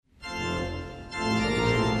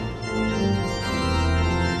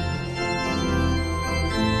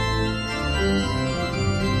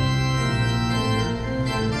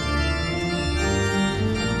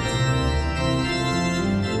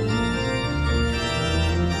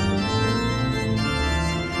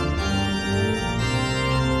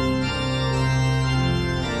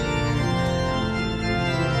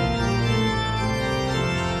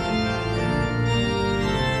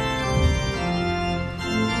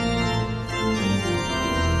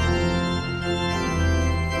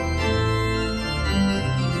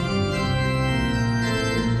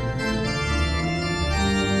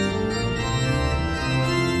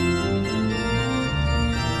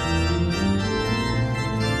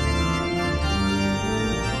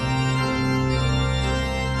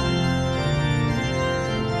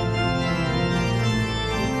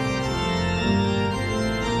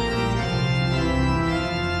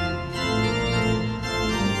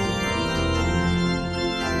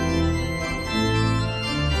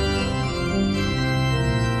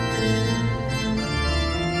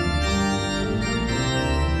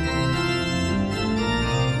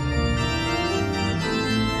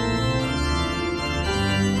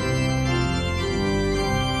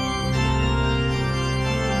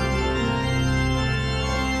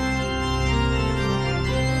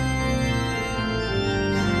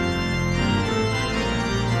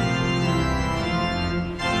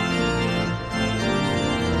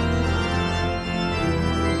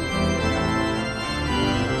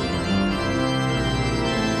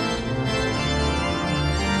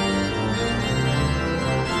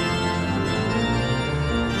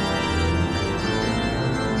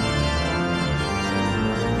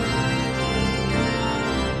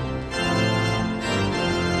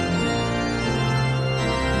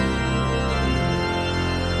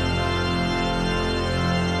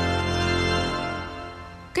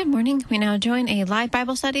Good morning. We now join a live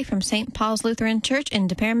Bible study from St. Paul's Lutheran Church in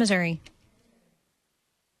Des Peres, Missouri.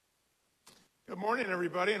 Good morning,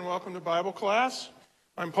 everybody, and welcome to Bible class.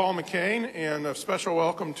 I'm Paul McCain, and a special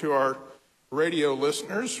welcome to our radio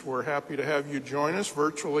listeners. We're happy to have you join us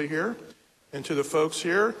virtually here. And to the folks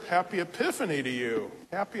here, happy Epiphany to you.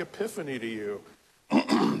 Happy Epiphany to you.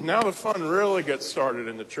 Now the fun really gets started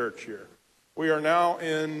in the church here. We are now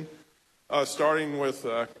in, starting with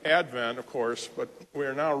Advent, of course, but we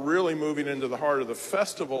are now really moving into the heart of the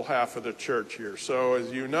festival half of the church here. So as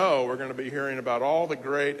you know, we're going to be hearing about all the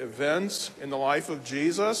great events in the life of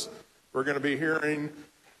Jesus. We're going to be hearing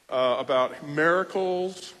about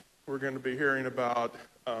miracles. We're going to be hearing about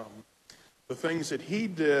the things that he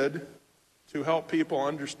did to help people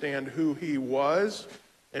understand who he was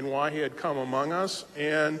and why he had come among us.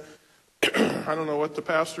 And I don't know what the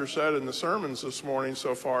pastor said in the sermons this morning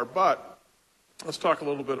so far, but let's talk a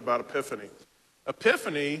little bit about Epiphany.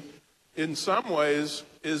 Epiphany, in some ways,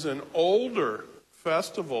 is an older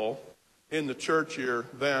festival in the church year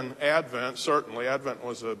than Advent. Certainly, Advent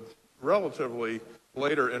was a relatively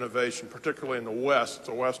later innovation, particularly in the West. It's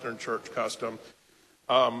a Western church custom.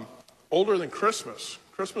 Older than Christmas.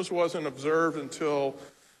 Christmas wasn't observed until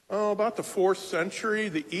about the 4th century.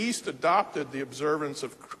 The East adopted the observance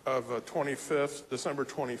of December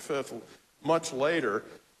 25th, much later.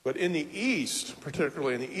 But in the East,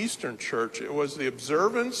 particularly in the Eastern Church, it was the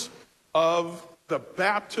observance of the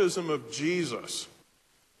baptism of Jesus,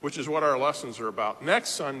 which is what our lessons are about. Next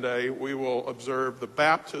Sunday, we will observe the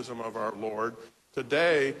baptism of our Lord.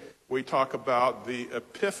 Today, we talk about the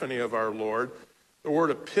Epiphany of our Lord. The word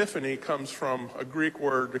epiphany comes from a Greek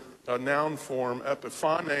word, a noun form,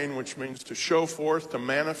 epiphanein, which means to show forth, to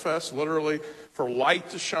manifest, literally for light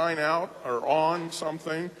to shine out or on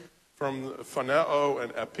something, from phaneo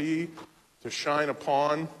and epi, to shine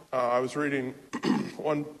upon. I was reading,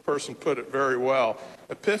 one person put it very well.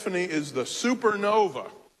 Epiphany is the supernova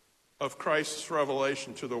of Christ's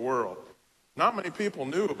revelation to the world. Not many people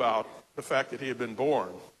knew about the fact that he had been born,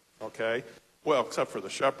 okay? Well, except for the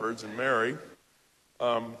shepherds and Mary.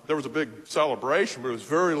 There was a big celebration, but it was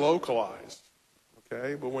very localized,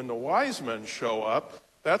 okay? But when the wise men show up,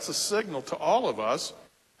 that's a signal to all of us,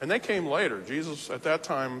 and they came later. Jesus, by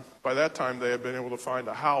that time, they had been able to find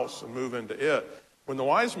a house and move into it. When the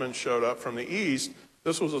wise men showed up from the east,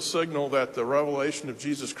 this was a signal that the revelation of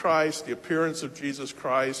Jesus Christ, the appearance of Jesus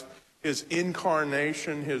Christ, his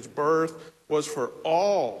incarnation, his birth, was for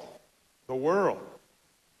all the world,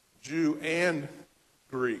 Jew and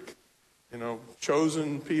Greek.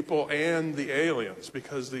 Chosen people and the aliens,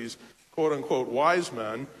 because these quote-unquote wise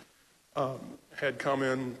men had come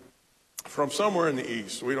in from somewhere in the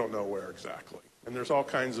east. We don't know where exactly. And there's all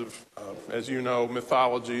kinds of, as you know,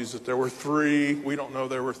 mythologies that there were 3. We don't know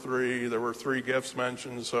there were 3. There were 3 gifts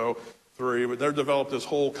mentioned, so 3. But they developed this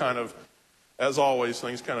whole kind of, as always,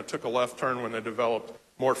 things kind of took a left turn when they developed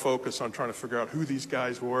more focus on trying to figure out who these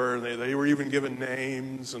guys were. And they were even given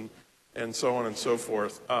names and so on and so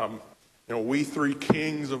forth. We 3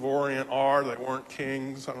 kings of Orient are. They weren't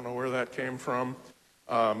kings. I don't know where that came from.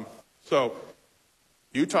 So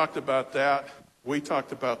you talked about that. We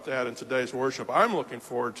talked about that in today's worship. I'm looking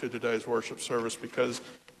forward to today's worship service because,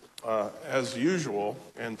 as usual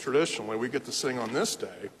and traditionally, we get to sing on this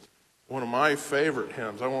day one of my favorite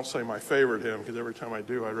hymns. I won't say my favorite hymn because every time I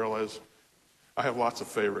do, I realize I have lots of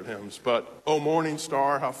favorite hymns. But "O Morning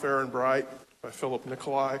Star, How Fair and Bright" by Philip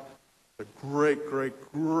Nicolai. A great,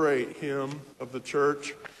 great, great hymn of the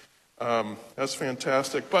church. That's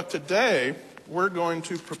fantastic. But today, we're going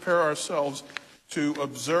to prepare ourselves to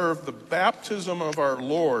observe the baptism of our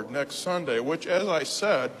Lord next Sunday, which, as I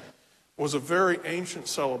said, was a very ancient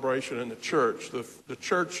celebration in the church. The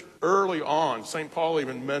church early on, St. Paul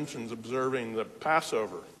even mentions observing the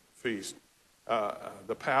Passover feast.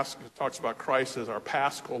 It talks about Christ as our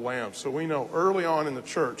paschal lamb. So we know early on in the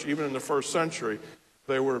church, even in the 1st century,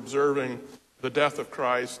 they were observing the death of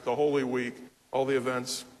Christ, the Holy Week, all the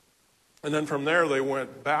events. And then from there, they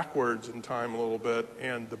went backwards in time a little bit.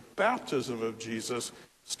 And the baptism of Jesus,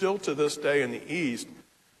 still to this day in the East,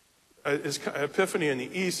 Epiphany in the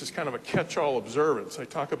East is kind of a catch-all observance. They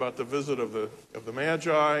talk about the visit of the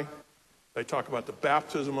Magi. They talk about the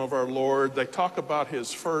baptism of our Lord. They talk about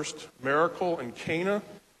his first miracle in Cana.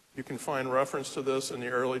 You can find reference to this in the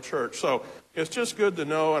early church. So it's just good to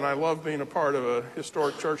know, and I love being a part of a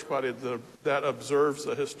historic church body that observes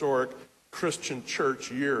the historic Christian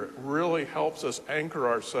church year. It really helps us anchor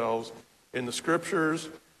ourselves in the scriptures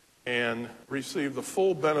and receive the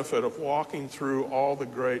full benefit of walking through all the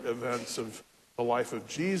great events of the life of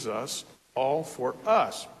Jesus, all for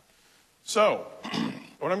us. So,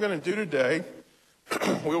 what I'm going to do today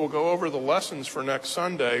We will go over the lessons for next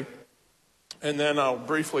Sunday, and then I'll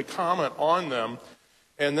briefly comment on them.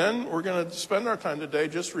 And then we're going to spend our time today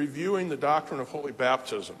just reviewing the doctrine of holy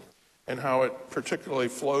baptism and how it particularly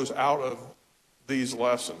flows out of these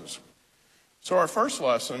lessons. So our first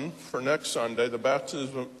lesson for next Sunday, the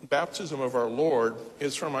baptism of our Lord,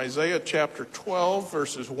 is from Isaiah chapter 12,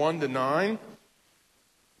 verses 1 to 9.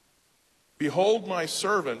 Behold my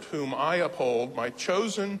servant whom I uphold, my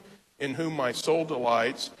chosen in whom my soul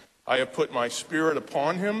delights. I have put my spirit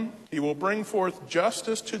upon him. He will bring forth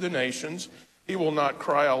justice to the nations. He will not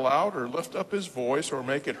cry aloud or lift up his voice or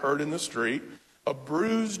make it heard in the street. A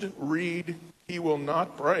bruised reed he will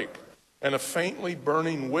not break, and a faintly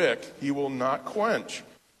burning wick he will not quench.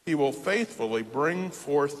 He will faithfully bring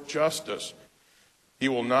forth justice. He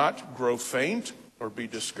will not grow faint or be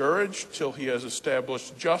discouraged till he has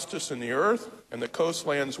established justice in the earth, and the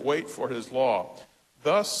coastlands wait for his law.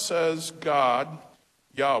 Thus says God,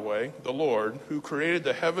 Yahweh, the Lord, who created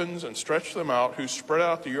the heavens and stretched them out, who spread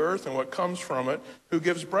out the earth and what comes from it, who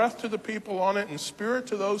gives breath to the people on it and spirit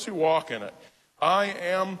to those who walk in it. I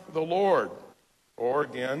am the Lord. Or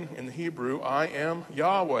again, in the Hebrew, I am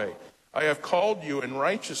Yahweh. I have called you in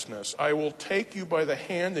righteousness. I will take you by the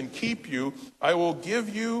hand and keep you. I will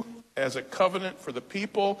give you as a covenant for the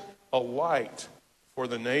people, a light for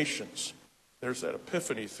the nations. There's that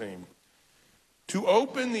Epiphany theme. To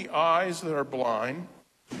open the eyes that are blind,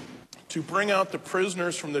 to bring out the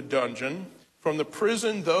prisoners from the dungeon, from the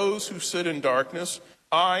prison those who sit in darkness.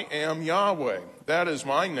 I am Yahweh. That is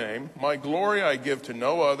my name. My glory I give to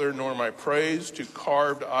no other, nor my praise to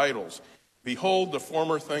carved idols. Behold, the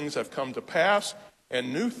former things have come to pass,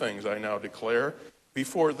 and new things I now declare.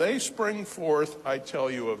 Before they spring forth, I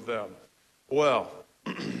tell you of them. Well,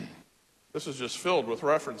 this is just filled with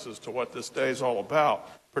references to what this day is all about.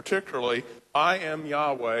 Particularly, I am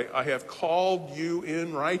Yahweh. I have called you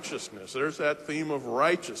in righteousness. There's that theme of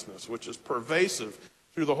righteousness, which is pervasive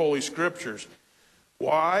through the Holy Scriptures.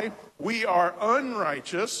 Why? We are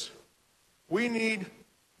unrighteous. We need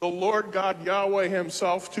the Lord God Yahweh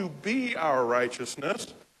himself to be our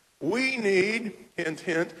righteousness. We need, hint,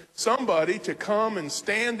 hint, somebody to come and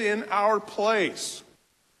stand in our place.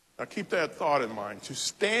 Now keep that thought in mind. To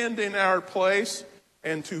stand in our place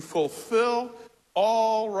and to fulfill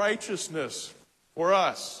all righteousness for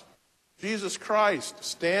us. Jesus Christ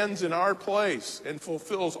stands in our place and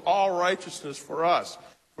fulfills all righteousness for us.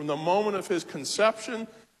 From the moment of his conception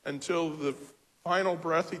until the final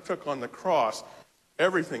breath he took on the cross,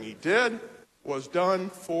 everything he did was done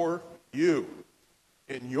for you,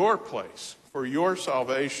 in your place, for your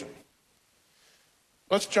salvation.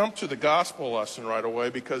 Let's jump to the gospel lesson right away,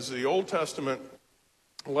 because the Old Testament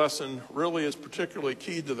lesson really is particularly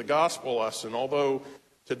key to the gospel lesson, although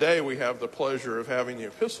today we have the pleasure of having the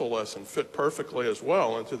epistle lesson fit perfectly as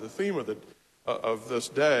well into the theme of this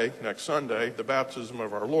day, next Sunday, the baptism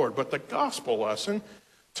of our Lord. But the gospel lesson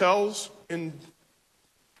tells in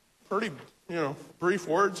pretty, brief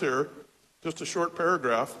words here, just a short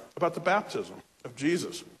paragraph, about the baptism of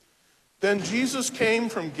Jesus. Then Jesus came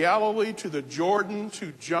from Galilee to the Jordan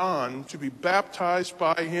to John to be baptized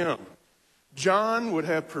by him. John would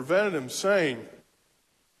have prevented him, saying,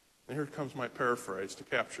 and here comes my paraphrase to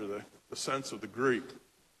capture the sense of the Greek.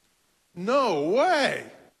 No way!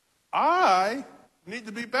 I need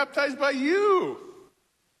to be baptized by you.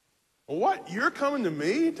 What? You're coming to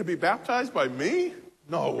me to be baptized by me?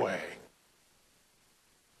 No way.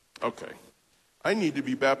 Okay. I need to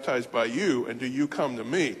be baptized by you, and do you come to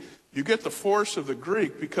me? You get the force of the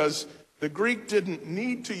Greek, because the Greek didn't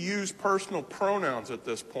need to use personal pronouns at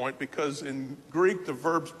this point, because in Greek the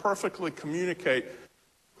verbs perfectly communicate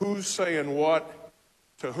who's saying what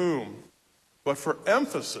to whom. But for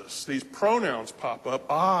emphasis, these pronouns pop up.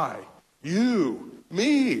 I, you,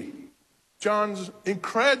 me. John's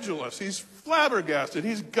incredulous. He's flabbergasted.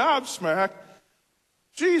 He's gobsmacked.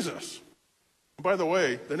 Jesus. By the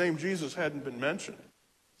way, the name Jesus hadn't been mentioned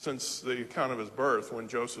since the account of his birth, when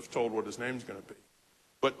Joseph told what his name's going to be.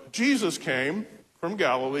 But Jesus came from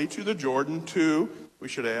Galilee to the Jordan to, we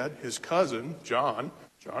should add, his cousin, John.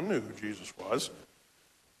 John knew who Jesus was.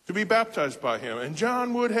 To be baptized by him. And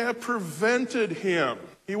John would have prevented him.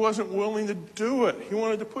 He wasn't willing to do it. He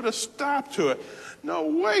wanted to put a stop to it. No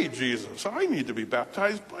way, Jesus. I need to be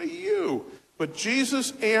baptized by you. But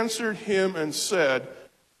Jesus answered him and said,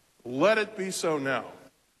 let it be so now.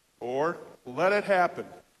 Or, let it happen.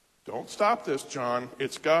 Don't stop this, John.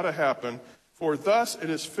 It's got to happen. For thus it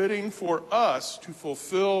is fitting for us to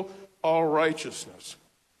fulfill all righteousness.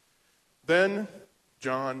 Then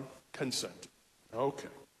John consented. Okay.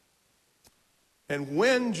 And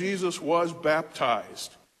when Jesus was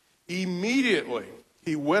baptized, immediately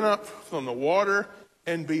he went up from the water,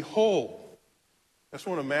 and behold, that's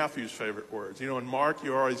one of Matthew's favorite words. You know, in Mark,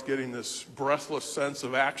 you're always getting this breathless sense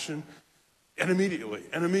of action. And immediately,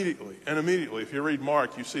 and immediately, and immediately. If you read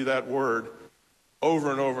Mark, you see that word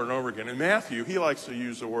over and over and over again. In Matthew, he likes to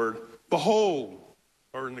use the word behold,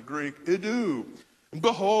 or in the Greek, idou. And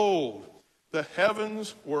behold, the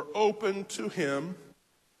heavens were opened to him,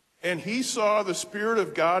 and he saw the Spirit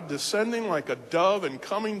of God descending like a dove and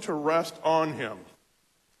coming to rest on him.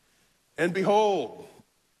 And behold,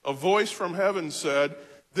 a voice from heaven said,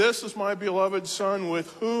 "This is my beloved Son,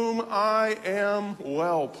 with whom I am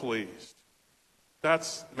well pleased."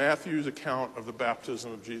 That's Matthew's account of the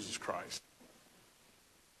baptism of Jesus Christ.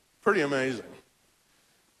 Pretty amazing.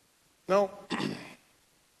 Now,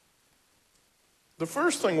 the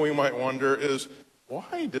first thing we might wonder is,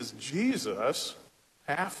 why does Jesus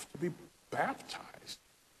have to be baptized?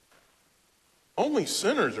 Only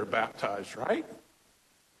sinners are baptized, right?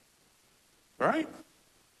 Right?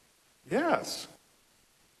 Yes.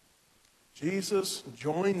 Jesus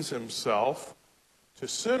joins himself to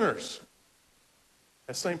sinners.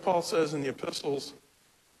 As St. Paul says in the epistles,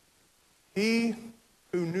 he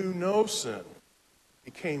who knew no sin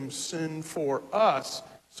became sin for us,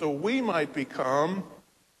 so we might become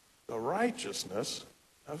the righteousness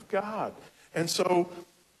of God. And so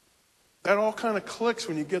that all kind of clicks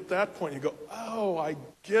when you get that point. You go, oh, I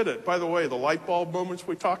get it. By the way, the light bulb moments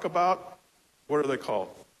we talk about, what are they called?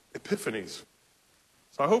 Epiphanies.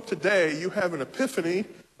 So I hope today you have an epiphany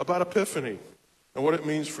about Epiphany and what it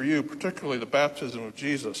means for you, particularly the baptism of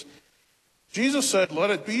Jesus. Jesus said, "Let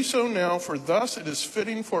it be so now, for thus it is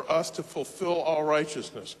fitting for us to fulfill all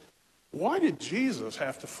righteousness." Why did Jesus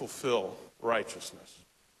have to fulfill righteousness?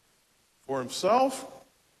 For himself?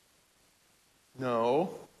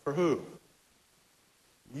 No. For who?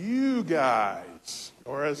 You guys.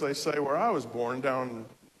 Or as they say where I was born, down in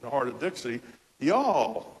the heart of Dixie,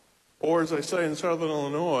 y'all. Or as they say in Southern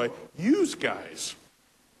Illinois, yous guys.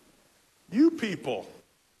 You people.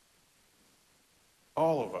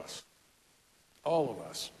 All of us. All of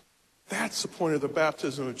us. That's the point of the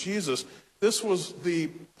baptism of Jesus. This was the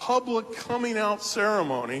public coming out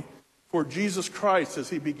ceremony for Jesus Christ as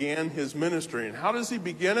he began his ministry. And how does he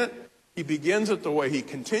begin it? He begins it the way he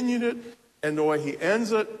continued it and the way he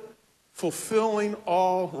ends it, fulfilling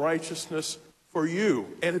all righteousness for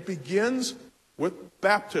you. And it begins with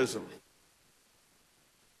baptism.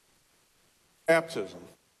 Baptism.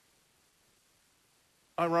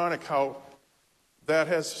 Ironic how that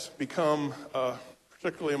has become,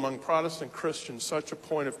 particularly among Protestant Christians, such a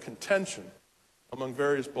point of contention among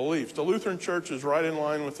various beliefs. The Lutheran Church is right in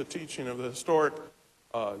line with the teaching of the historic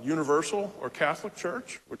Universal or Catholic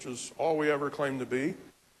Church, which is all we ever claim to be.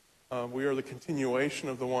 We are the continuation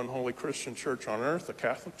of the one holy Christian church on earth, the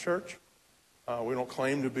Catholic Church. We don't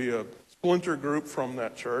claim to be a splinter group from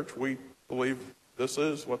that church. We believe this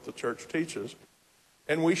is what the church teaches.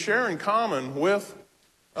 And we share in common with,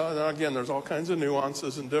 now again, there's all kinds of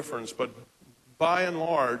nuances and difference, but by and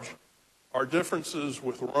large, our differences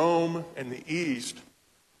with Rome and the East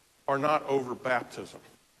are not over baptism.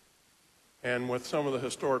 And with some of the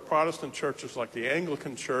historic Protestant churches like the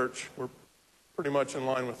Anglican Church, we're pretty much in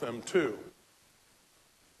line with them too.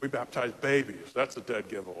 We baptize babies. That's a dead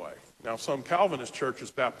giveaway. Now, some Calvinist churches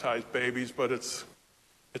baptize babies, but it's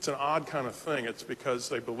an odd kind of thing. It's because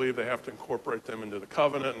they believe they have to incorporate them into the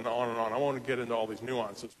covenant and on and on. I won't get into all these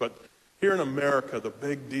nuances, but here in America, the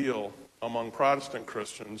big deal among Protestant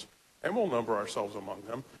Christians, and we'll number ourselves among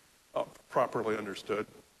them, properly understood,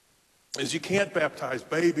 is you can't baptize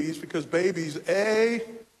babies because babies, A,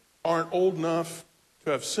 aren't old enough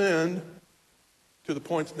to have sinned to the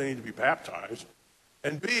point that they need to be baptized,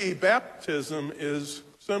 and B, baptism is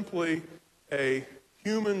simply a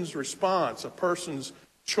human's response, a person's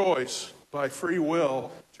choice by free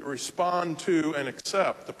will to respond to and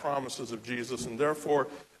accept the promises of Jesus, and therefore,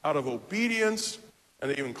 out of obedience, and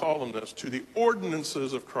they even call them this, to the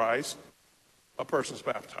ordinances of Christ, a person's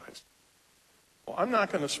baptized. Well, I'm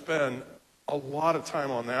not going to spend a lot of time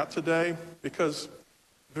on that today because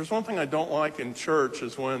there's one thing I don't like in church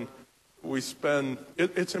is when we spend,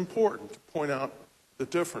 it's important to point out the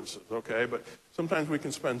differences, okay? But sometimes we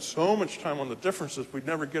can spend so much time on the differences we'd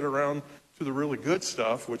never get around to the really good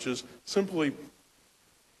stuff, which is simply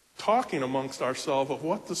talking amongst ourselves of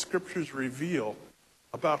what the scriptures reveal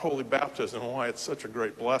about holy baptism and why it's such a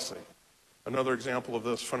great blessing. Another example of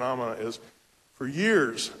this phenomena is for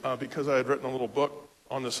years, because I had written a little book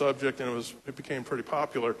on the subject and it became pretty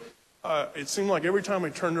popular, it seemed like every time I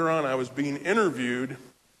turned around I was being interviewed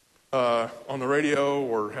on the radio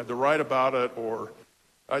or had to write about it, or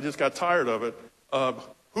I just got tired of it,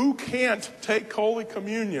 Who can't take Holy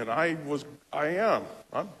Communion? I am.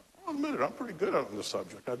 I'll admit it, I'm pretty good on the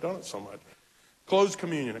subject. I've done it so much. Closed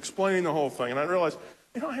communion, explaining the whole thing. And I realized,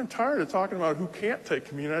 I am tired of talking about who can't take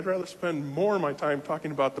communion. I'd rather spend more of my time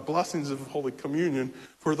talking about the blessings of Holy Communion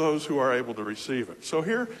for those who are able to receive it. So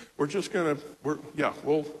here, we're just going to,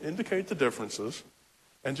 we'll indicate the differences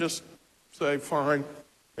and just say, fine,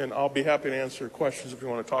 and I'll be happy to answer questions if you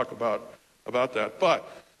want to talk about that. But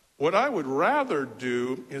what I would rather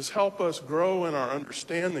do is help us grow in our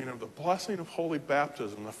understanding of the blessing of holy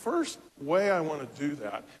baptism. The first way I want to do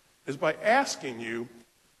that is by asking you,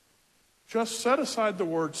 just set aside the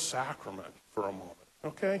word sacrament for a moment,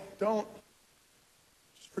 okay? Just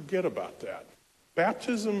forget about that.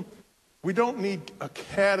 Baptism, we don't need a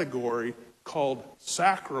category called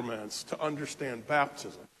sacraments to understand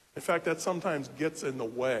baptism. In fact, that sometimes gets in the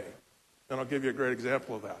way. And I'll give you a great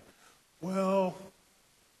example of that. Well,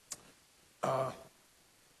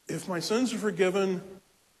 if my sins are forgiven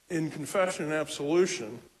in confession and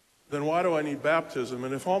absolution, then why do I need baptism?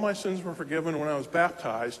 And if all my sins were forgiven when I was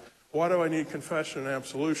baptized, why do I need confession and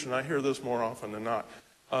absolution? I hear this more often than not.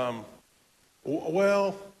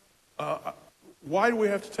 Why do we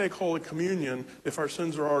have to take Holy Communion if our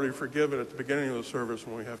sins are already forgiven at the beginning of the service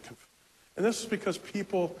when we have confession? And this is because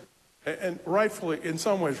people, and rightfully, in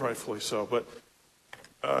some ways rightfully so, but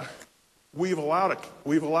we've allowed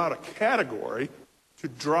a category to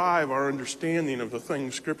drive our understanding of the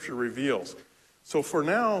things Scripture reveals. So for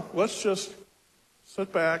now, let's just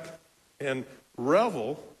sit back and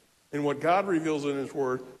revel in what God reveals in His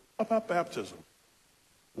Word about baptism.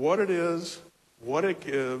 What it is, what it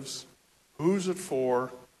gives, who's it for,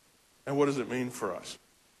 and what does it mean for us.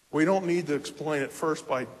 We don't need to explain it first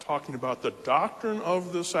by talking about the doctrine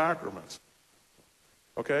of the sacraments.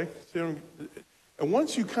 Okay? And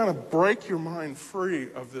once you kind of break your mind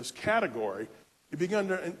free of this category, you begin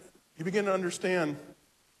to understand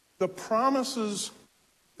the promises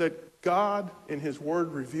that God in His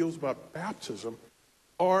Word reveals about baptism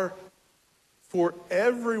are for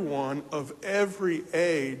everyone of every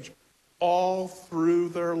age all through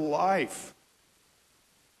their life.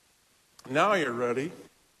 Now you're ready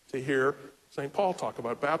to hear St. Paul talk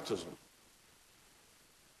about baptism.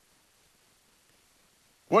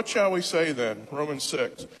 What shall we say then? Romans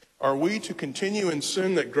 6. Are we to continue in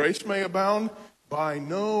sin that grace may abound? By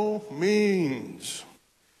no means.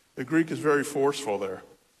 The Greek is very forceful there.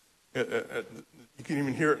 You can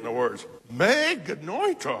even hear it in the words. Me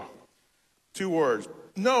genoito. 2 words.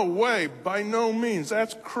 No way, by no means.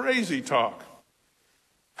 That's crazy talk.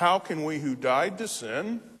 How can we who died to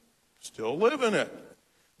sin still live in it?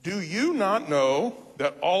 Do you not know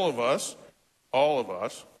that all of us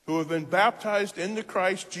who have been baptized into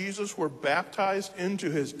Christ Jesus were baptized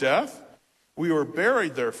into His death? We were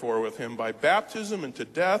buried, therefore, with Him by baptism into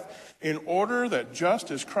death, in order that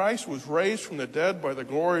just as Christ was raised from the dead by the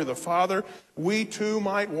glory of the Father, we too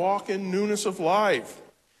might walk in newness of life.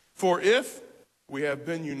 For if we have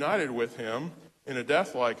been united with Him in a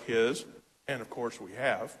death like His, and of course we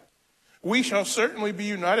have, we shall certainly be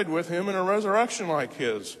united with Him in a resurrection like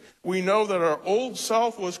His. We know that our old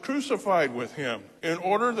self was crucified with Him, in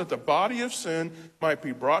order that the body of sin might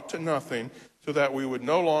be brought to nothing, so that we would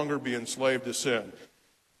no longer be enslaved to sin.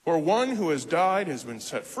 For one who has died has been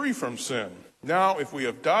set free from sin. Now, if we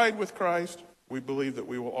have died with Christ, we believe that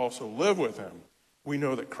we will also live with Him. We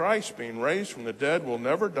know that Christ, being raised from the dead, will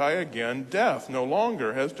never die again. Death no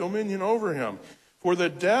longer has dominion over Him. For the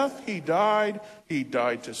death He died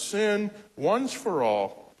to sin once for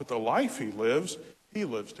all. But the life He lives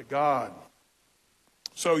to God.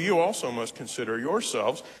 So you also must consider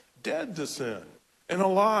yourselves dead to sin and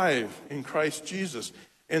alive in Christ Jesus.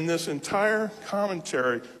 And this entire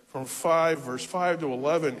commentary from verse 5 to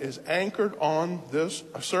 11 is anchored on this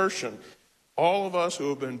assertion. All of us who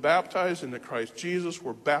have been baptized into Christ Jesus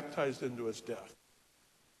were baptized into His death.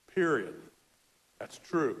 Period. That's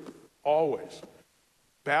true. Always.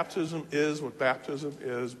 Baptism is what baptism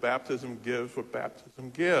is. Baptism gives what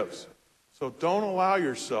baptism gives. So don't allow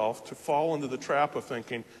yourself to fall into the trap of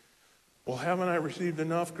thinking, well, haven't I received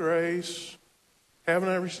enough grace? Haven't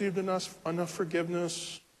I received enough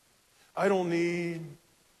forgiveness? I don't need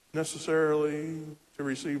necessarily to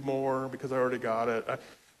receive more because I already got it.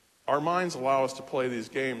 Our minds allow us to play these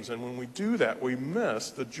games, and when we do that, we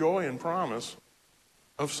miss the joy and promise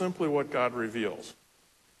of simply what God reveals.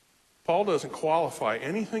 Paul doesn't qualify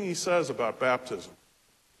anything he says about baptism.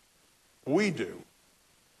 We do.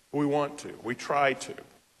 We want to. We try to.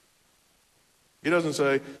 He doesn't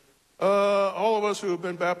say, all of us who have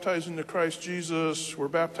been baptized into Christ Jesus were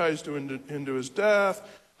baptized into His death.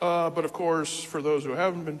 But of course, for those who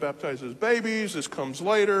haven't been baptized as babies, this comes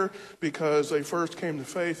later because they first came to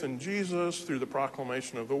faith in Jesus through the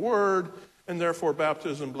proclamation of the word, and therefore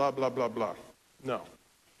baptism, blah, blah, blah, blah. No.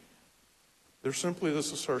 There's simply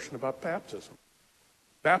this assertion about baptism.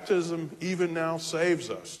 Baptism even now saves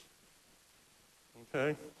us.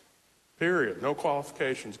 Okay? Period. No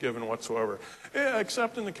qualifications given whatsoever.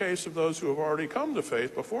 Except in the case of those who have already come to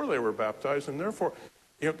faith before they were baptized, and therefore,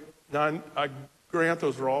 now I grant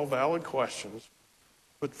those are all valid questions,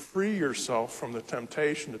 but free yourself from the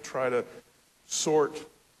temptation to try to sort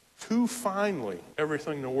too finely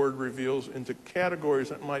everything the Word reveals into categories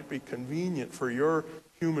that might be convenient for your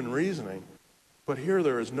human reasoning. But here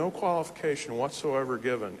there is no qualification whatsoever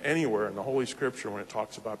given anywhere in the Holy Scripture when it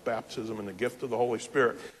talks about baptism and the gift of the Holy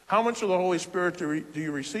Spirit. How much of the Holy Spirit do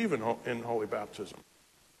you receive in holy baptism?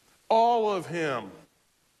 All of Him.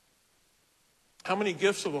 How many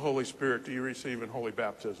gifts of the Holy Spirit do you receive in holy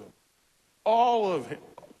baptism? All of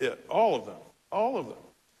it. All of them. All of them.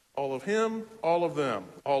 All of Him, all of them.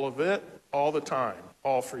 All of it, all the time.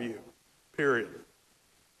 All for you. Period.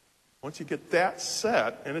 Once you get that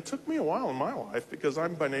set, and it took me a while in my life because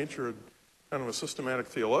I'm by nature kind of a systematic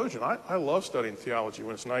theologian. I love studying theology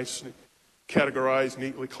when it's nice, categorized,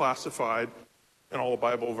 neatly classified, and all the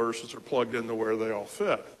Bible verses are plugged into where they all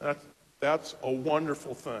fit. That's a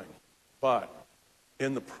wonderful thing. But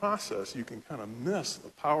in the process, you can kind of miss the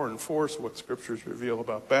power and force of what Scriptures reveal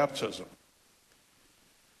about baptism.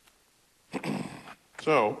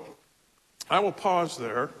 So, I will pause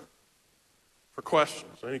there for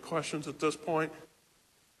questions. Any questions at this point?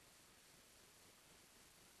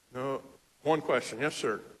 No? One question. Yes,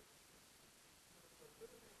 sir.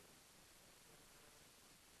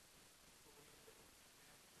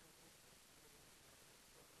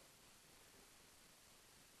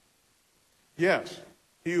 Yes.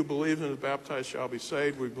 He who believes and is baptized shall be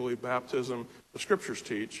saved. We believe baptism, the Scriptures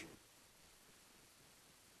teach.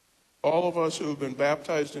 All of us who have been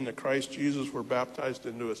baptized into Christ Jesus were baptized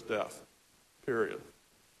into His death. Period.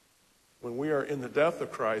 When we are in the death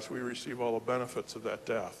of Christ, we receive all the benefits of that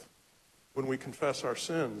death. When we confess our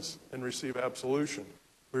sins and receive absolution,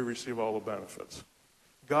 we receive all the benefits.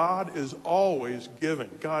 God is always giving.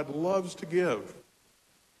 God loves to give.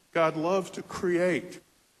 God loves to create.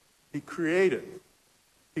 He created.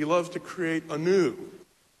 He loves to create anew.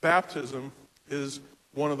 Baptism is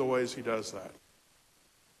one of the ways He does that.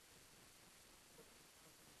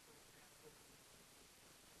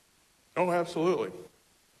 Oh, absolutely.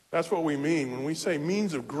 That's what we mean. When we say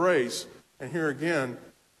means of grace, and here again,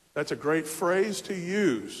 that's a great phrase to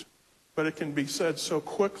use, but it can be said so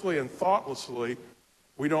quickly and thoughtlessly,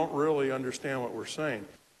 we don't really understand what we're saying.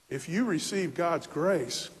 If you receive God's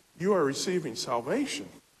grace, you are receiving salvation.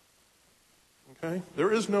 Okay?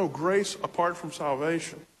 There is no grace apart from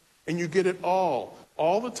salvation. And you get it all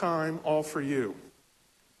the time, all for you.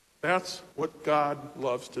 That's what God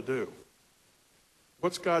loves to do.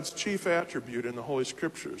 What's God's chief attribute in the Holy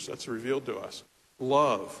Scriptures that's revealed to us?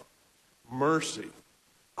 Love, mercy,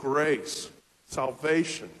 grace,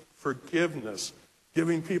 salvation, forgiveness,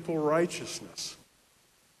 giving people righteousness.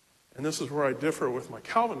 And this is where I differ with my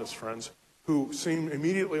Calvinist friends who seem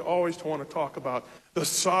immediately always to want to talk about the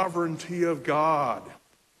sovereignty of God.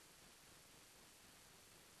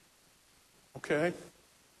 Okay?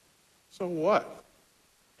 So what?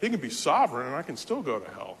 He can be sovereign and I can still go to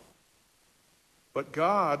hell. But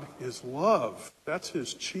God is love. That's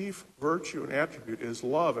His chief virtue and attribute is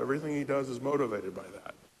love. Everything He does is motivated by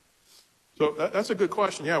that. So that's a good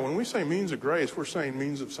question. Yeah, when we say means of grace, we're saying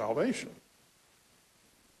means of salvation.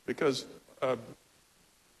 Because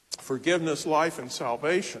forgiveness, life, and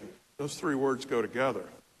salvation, those three words go together.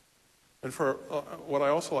 And for what I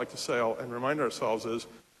also like to say and remind ourselves is,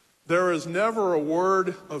 there is never a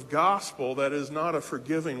word of gospel that is not a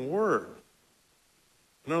forgiving word.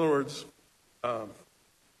 In other words,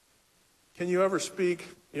 can you ever speak,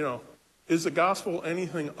 is the gospel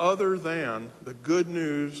anything other than the good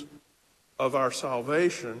news of our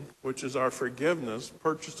salvation, which is our forgiveness,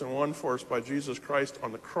 purchased and won for us by Jesus Christ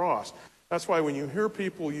on the cross? That's why when you hear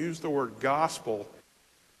people use the word gospel,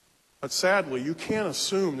 but sadly, you can't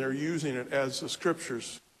assume they're using it as the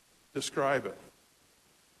Scriptures describe it.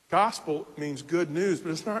 Gospel means good news,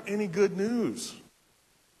 but it's not any good news.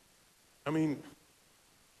 I mean,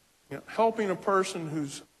 helping a person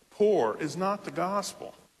who's poor is not the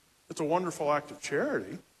gospel. It's a wonderful act of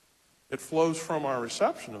charity. It flows from our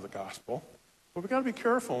reception of the gospel. But we've got to be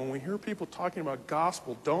careful when we hear people talking about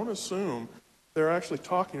gospel. Don't assume they're actually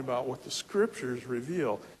talking about what the Scriptures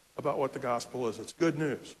reveal about what the gospel is. It's good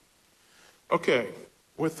news. Okay,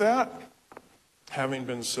 with that having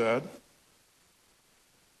been said,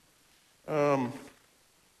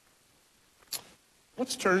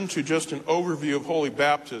 Let's turn to just an overview of holy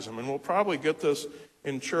baptism, and we'll probably get this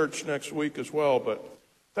in church next week as well, but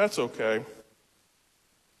that's okay.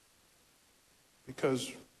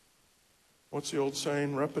 Because what's the old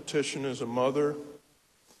saying? Repetition is a mother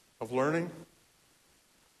of learning.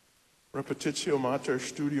 Repetitio mater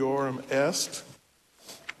studiorum est.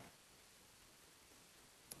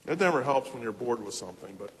 It never helps when you're bored with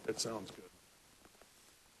something, but it sounds good.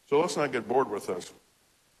 So let's not get bored with this.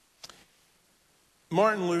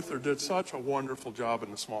 Martin Luther did such a wonderful job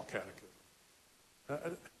in the Small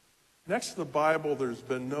Catechism. Next to the Bible, there's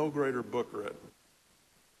been no greater book written.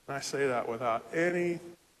 And I say that without any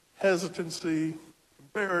hesitancy,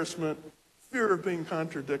 embarrassment, fear of being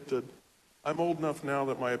contradicted. I'm old enough now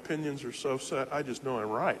that my opinions are so set, I just know I'm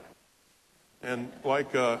right. And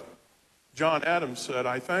like John Adams said,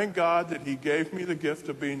 I thank God that he gave me the gift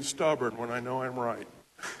of being stubborn when I know I'm right.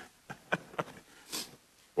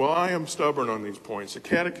 Well, I am stubborn on these points. The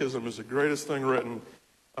Catechism is the greatest thing written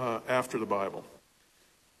after the Bible.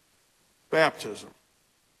 Baptism.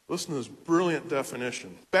 Listen to this brilliant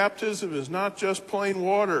definition. Baptism is not just plain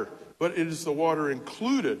water, but it is the water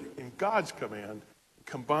included in God's command,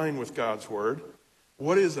 combined with God's word.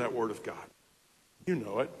 What is that word of God? You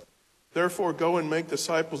know it. Therefore, go and make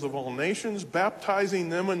disciples of all nations, baptizing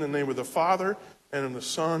them in the name of the Father, and of the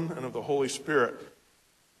Son, and of the Holy Spirit.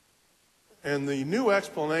 And the new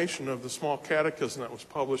explanation of the Small Catechism that was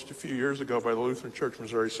published a few years ago by the Lutheran Church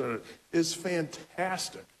Missouri Synod is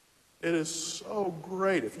fantastic. It is so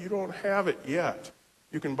great. If you don't have it yet,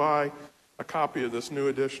 you can buy a copy of this new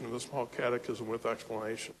edition of the Small Catechism with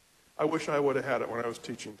explanation. I wish I would have had it when I was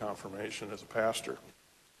teaching confirmation as a pastor.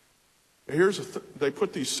 They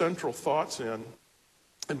put these central thoughts in.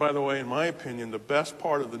 And by the way, in my opinion, the best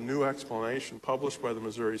part of the new explanation published by the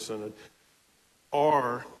Missouri Synod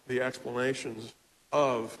are the explanations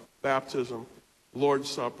of baptism, Lord's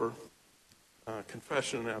Supper,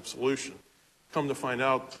 confession, and absolution. Come to find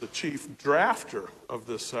out, the chief drafter of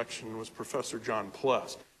this section was Professor John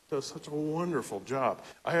Pless. Does such a wonderful job.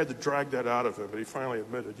 I had to drag that out of him, but he finally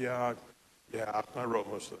admitted, yeah, I wrote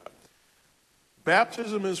most of that.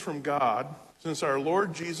 Baptism is from God, since our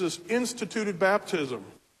Lord Jesus instituted baptism.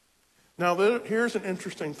 Now, here's an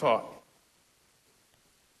interesting thought.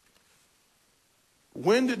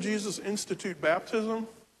 When did Jesus institute baptism?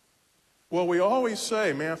 Well, we always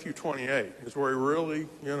say Matthew 28 is where he really,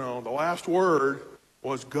 the last word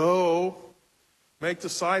was go, make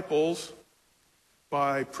disciples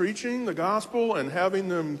by preaching the gospel and having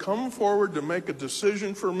them come forward to make a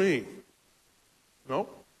decision for me.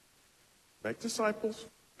 Nope. Make disciples,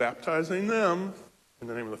 baptizing them in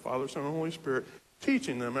the name of the Father, Son, and Holy Spirit,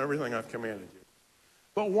 teaching them everything I've commanded you.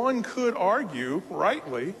 But one could argue,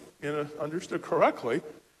 rightly, understood correctly,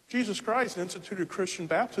 Jesus Christ instituted Christian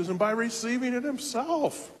baptism by receiving it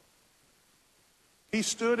himself. He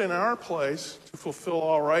stood in our place to fulfill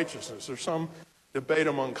all righteousness. There's some debate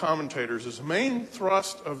among commentators. Is the main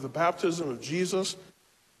thrust of the baptism of Jesus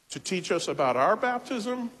to teach us about our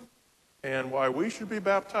baptism and why we should be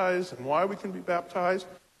baptized and why we can be baptized?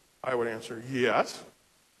 I would answer yes.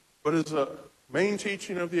 But is the main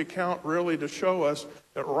teaching of the account really to show us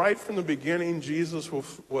that right from the beginning Jesus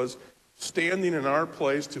was standing in our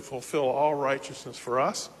place to fulfill all righteousness for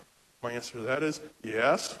us? My answer to that is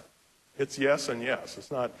yes. It's yes and yes.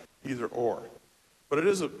 It's not either or. But it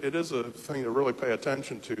is a thing to really pay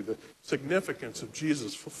attention to, the significance of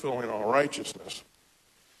Jesus fulfilling all righteousness.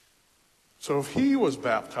 So if he was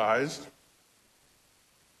baptized,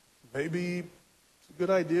 maybe it's a good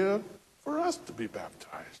idea for us to be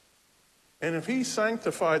baptized. And if he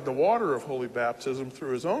sanctified the water of holy baptism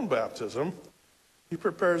through his own baptism, he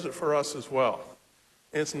prepares it for us as well.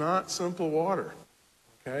 It's not simple water,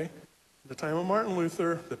 okay? At the time of Martin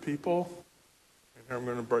Luther, the people, and here I'm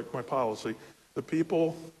going to break my policy, the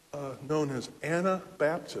people known as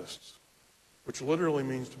Anabaptists, which literally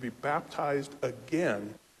means to be baptized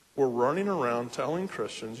again, were running around telling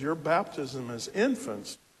Christians, your baptism as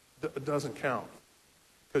infants doesn't count.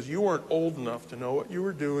 Because you weren't old enough to know what you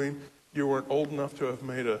were doing. You weren't old enough to have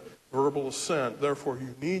made a verbal assent. Therefore,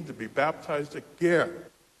 you need to be baptized again.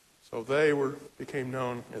 So they became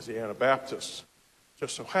known as the Anabaptists.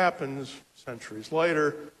 Just so happens, centuries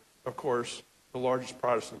later, of course, the largest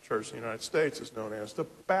Protestant church in the United States is known as the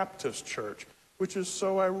Baptist Church, which is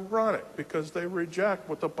so ironic because they reject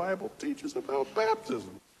what the Bible teaches about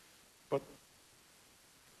baptism. But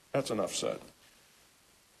that's enough said.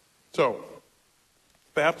 So,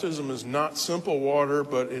 baptism is not simple water,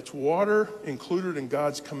 but it's water included in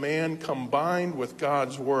God's command combined with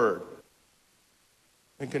God's word.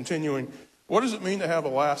 And continuing, What does it mean to have a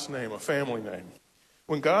last name, a family name?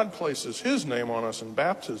 When God places his name on us in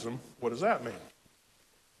baptism, what does that mean?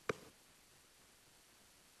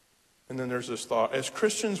 And then there's this thought. As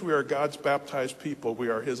Christians, we are God's baptized people. We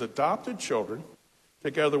are his adopted children,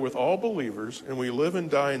 together with all believers, and we live and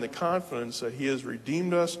die in the confidence that he has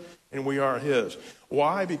redeemed us and we are his.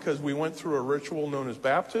 Why? Because we went through a ritual known as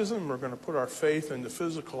baptism. We're going to put our faith in the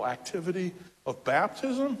physical activity of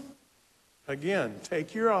baptism. Again,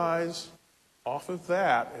 take your eyes off of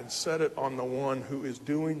that and set it on the one who is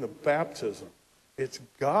doing the baptism. It's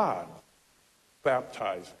God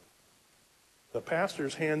baptizing. The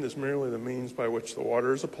pastor's hand is merely the means by which the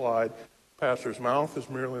water is applied. The pastor's mouth is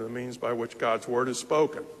merely the means by which God's word is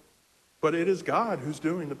spoken. But it is God who's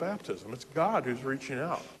doing the baptism. It's God who's reaching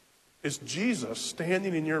out. It's Jesus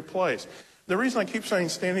standing in your place. The reason I keep saying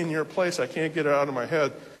standing in your place, I can't get it out of my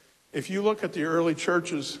head. If you look at the early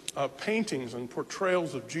church's paintings and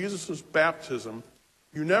portrayals of Jesus' baptism,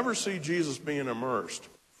 you never see Jesus being immersed,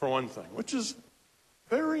 for one thing, which is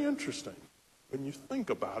very interesting when you think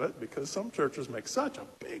about it, because some churches make such a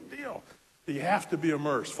big deal that you have to be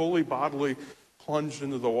immersed, fully bodily plunged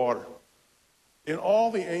into the water. In all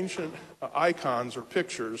the ancient icons or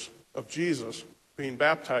pictures of Jesus being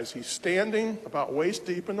baptized, he's standing about waist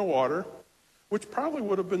deep in the water, which probably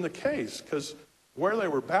would have been the case, because where they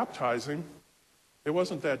were baptizing, it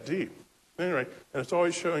wasn't that deep. Anyway, and it's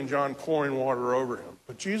always showing John pouring water over him.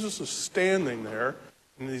 But Jesus is standing there.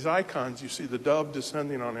 In these icons, you see the dove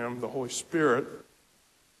descending on him, the Holy Spirit.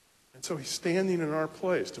 And so he's standing in our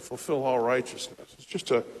place to fulfill all righteousness. It's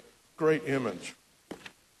just a great image.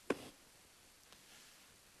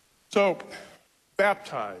 So,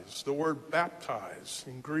 baptize, the word baptize,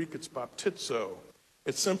 in Greek it's baptizo.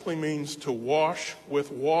 It simply means to wash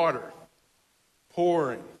with water.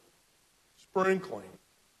 Pouring, sprinkling,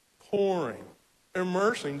 pouring.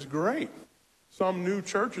 Immersing's great. Some new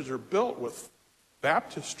churches are built with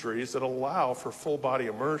baptistries that allow for full body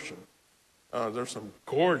immersion. There's some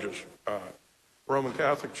gorgeous Roman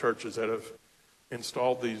Catholic churches that have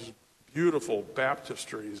installed these beautiful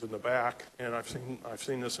baptistries in the back, and I've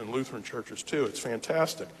seen this in Lutheran churches too. It's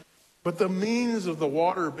fantastic. But the means of the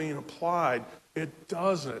water being applied, it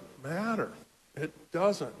doesn't matter. It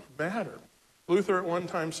doesn't matter. Luther at one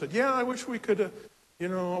time said, yeah, I wish we could,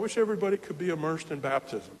 I wish everybody could be immersed in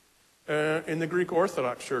baptism. In the Greek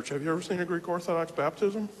Orthodox Church, have you ever seen a Greek Orthodox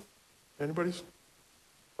baptism? Anybody's?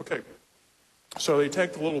 Okay. So they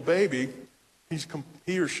take the little baby,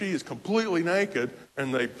 he or she is completely naked,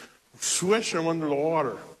 and they swish him under the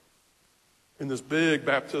water in this big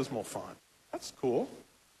baptismal font. That's cool.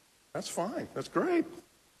 That's fine. That's great.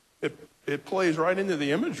 It plays right into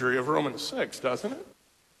the imagery of Romans 6, doesn't it?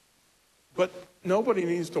 But nobody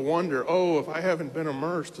needs to wonder, if I haven't been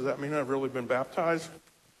immersed, does that mean I've really been baptized?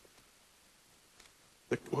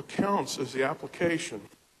 What counts is the application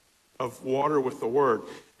of water with the word.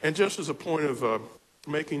 And just as a point of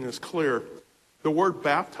making this clear, the word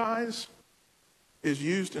baptize is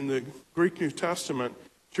used in the Greek New Testament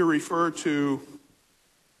to refer to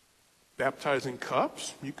baptizing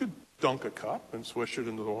cups. You could dunk a cup and swish it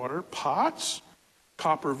into the water. Pots,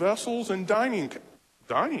 copper vessels, and dining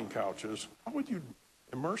couches. How would you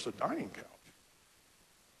immerse a dining couch?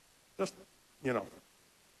 Just,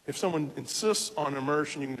 if someone insists on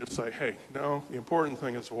immersion, you can just say, hey, no, the important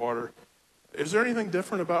thing is water. Is there anything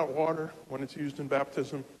different about water when it's used in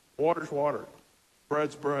baptism? Water's water.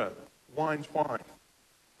 Bread's bread. Wine's wine.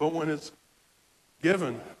 But when it's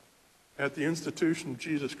given at the institution of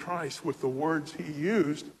Jesus Christ with the words he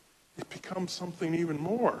used, it becomes something even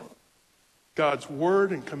more. God's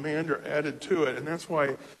word and command are added to it. And that's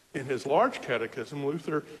why in his large catechism,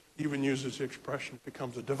 Luther even uses the expression, it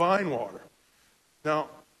becomes a divine water. Now,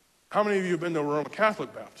 how many of you have been to a Roman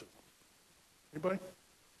Catholic baptism? Anybody?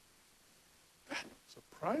 That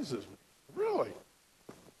surprises me. Really?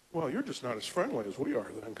 Well, you're just not as friendly as we are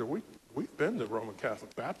then, because we've been to Roman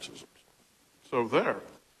Catholic baptisms. So there.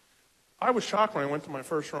 I was shocked when I went to my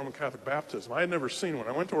first Roman Catholic baptism. I had never seen one.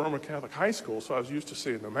 I went to a Roman Catholic high school, so I was used to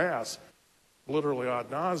seeing the Mass literally ad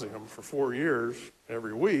nauseum for 4 years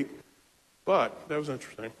every week. But that was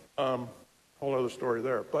interesting. Whole other story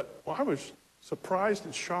there. But I was surprised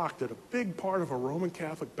and shocked that a big part of a Roman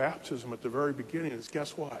Catholic baptism at the very beginning is,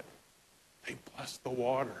 guess what? They bless the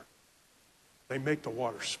water. They make the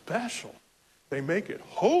water special. They make it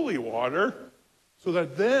holy water so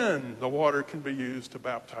that then the water can be used to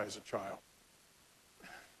baptize a child.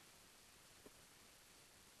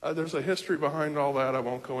 There's a history behind all that. I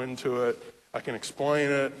won't go into it. I can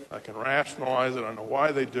explain it. I can rationalize it. I know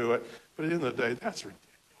why they do it. But at the end of the day, that's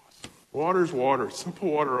ridiculous. Water's water.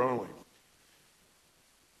 Simple water only.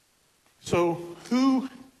 So who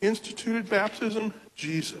instituted baptism?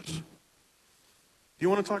 Jesus. Do you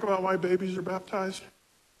want to talk about why babies are baptized?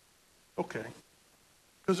 Okay.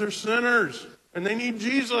 Because they're sinners and they need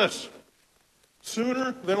Jesus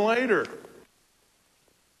sooner than later.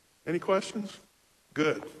 Any questions?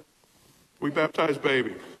 Good. We baptize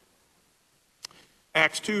babies.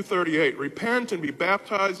 Acts 2:38, repent and be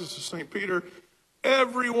baptized, this is St. Peter,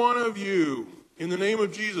 every one of you, in the name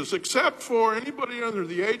of Jesus, except for anybody under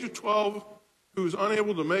the age of 12 who's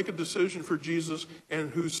unable to make a decision for Jesus and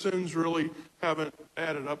whose sins really haven't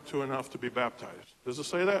added up to enough to be baptized. Does it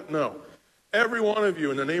say that? No. Every one of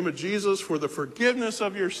you, in the name of Jesus, for the forgiveness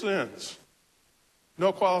of your sins.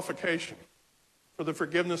 No qualification. For the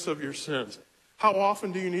forgiveness of your sins. How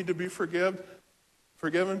often do you need to be forgiven?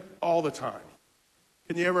 All the time.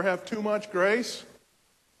 Can you ever have too much grace?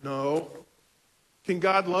 No. Can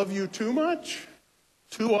God love you too much?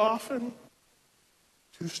 Too often?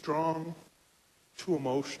 Too strong? Too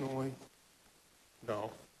emotionally?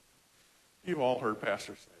 No. You've all heard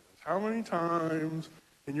pastors say this. How many times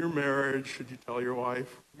in your marriage should you tell your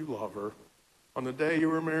wife you love her? On the day you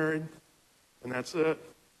were married? And that's it?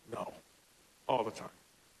 No. All the time.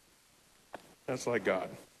 That's like God.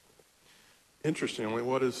 Interestingly,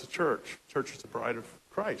 what is the church? The church is the bride of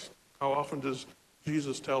Christ. How often does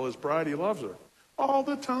Jesus tell his bride he loves her? All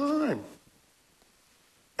the time.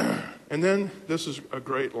 And then this is a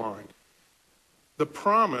great line.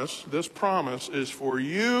 This promise is for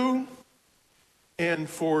you and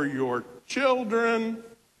for your children,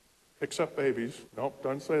 except babies. Nope,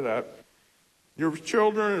 doesn't say that. Your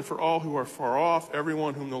children and for all who are far off,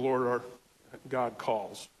 everyone whom the Lord our God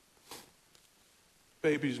calls.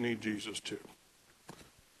 Babies need Jesus too.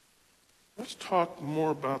 Let's talk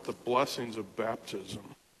more about the blessings of baptism.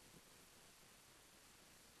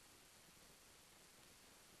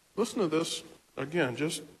 Listen to this again,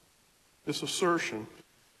 just this assertion.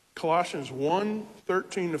 Colossians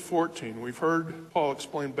 1:13-14. We've heard Paul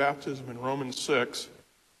explain baptism in Romans 6.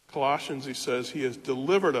 Colossians, he says, he has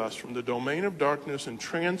delivered us from the domain of darkness and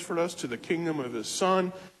transferred us to the kingdom of his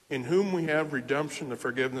Son, in whom we have redemption, the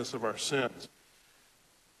forgiveness of our sins.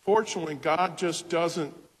 Fortunately, God just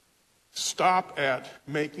doesn't stop at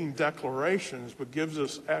making declarations, but gives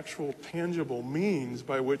us actual tangible means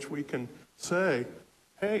by which we can say,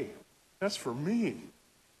 hey, that's for me,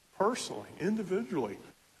 personally, individually.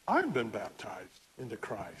 I've been baptized into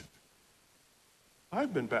Christ.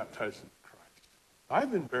 I've been baptized into Christ.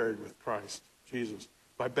 I've been buried with Christ, Jesus,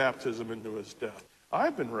 by baptism into his death.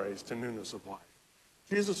 I've been raised to newness of life.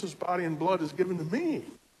 Jesus' body and blood is given to me.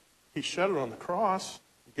 He shed it on the cross.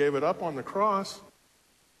 He gave it up on the cross.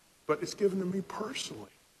 But it's given to me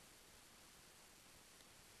personally.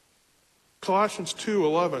 Colossians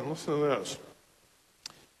 2:11, listen to this.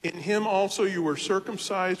 In him also you were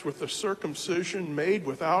circumcised with a circumcision made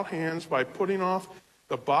without hands by putting off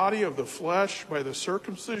the body of the flesh by the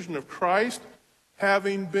circumcision of Christ,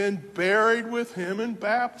 having been buried with him in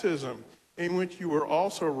baptism, in which you were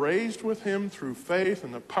also raised with him through faith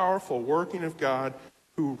in the powerful working of God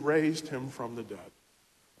who raised him from the dead.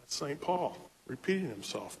 That's St. Paul repeating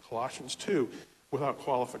himself. Colossians 2, without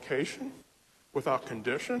qualification, without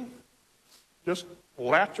condition, just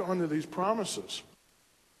latch onto these promises.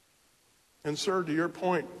 And sir, to your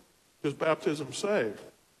point, does baptism save?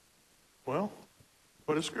 Well,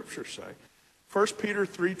 what does Scripture say? 1 Peter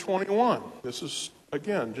 3:21. This is,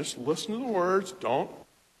 again, just listen to the words. Don't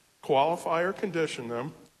qualify or condition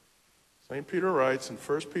them. St. Peter writes in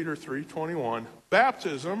 1 Peter 3:21,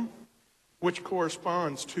 baptism, which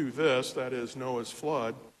corresponds to this, that is Noah's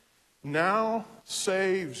flood, now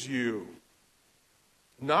saves you,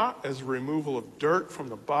 not as a removal of dirt from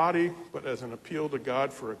the body, but as an appeal to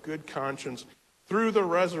God for a good conscience through the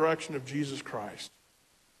resurrection of Jesus Christ.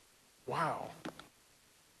 Wow.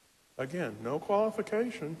 Again, no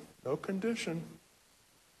qualification, no condition.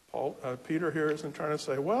 Peter here isn't trying to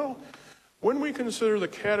say, well, when we consider the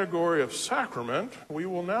category of sacrament, we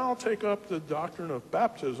will now take up the doctrine of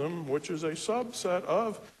baptism, which is a subset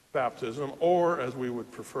of baptism, or as we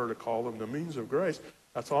would prefer to call them, the means of grace.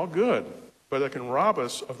 That's all good, but it can rob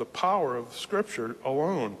us of the power of Scripture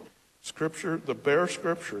alone. Scripture, the bare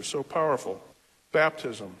Scripture, is so powerful.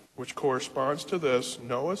 Baptism, which corresponds to this,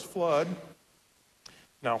 Noah's flood,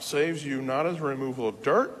 now saves you not as a removal of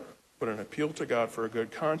dirt, but an appeal to God for a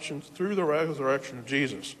good conscience through the resurrection of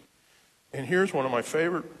Jesus. And here's one of my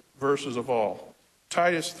favorite verses of all.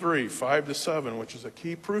 Titus 3:5-7, which is a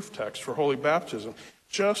key proof text for holy baptism.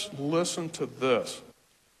 Just listen to this.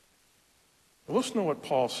 Listen to what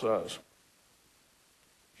Paul says.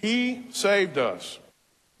 He saved us,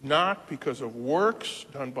 not because of works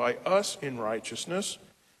done by us in righteousness,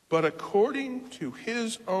 but according to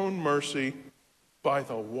his own mercy, by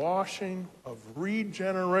the washing of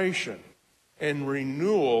regeneration and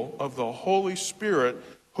renewal of the Holy Spirit,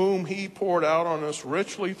 whom he poured out on us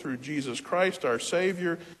richly through Jesus Christ our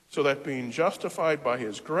Savior, so that being justified by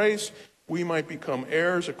his grace, we might become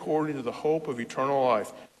heirs according to the hope of eternal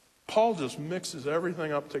life. Paul just mixes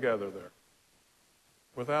everything up together there,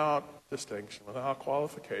 without distinction, without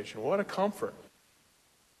qualification. What a comfort.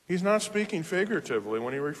 He's not speaking figuratively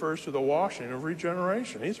when he refers to the washing of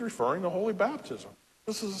regeneration. He's referring to holy baptism.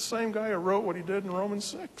 This is the same guy who wrote what he did in Romans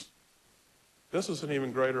 6. This is an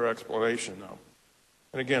even greater explanation, though.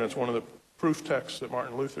 And again, it's one of the proof texts that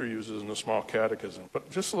Martin Luther uses in the Small Catechism. But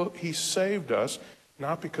just look, he saved us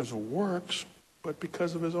not because of works, but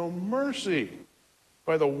because of his own mercy,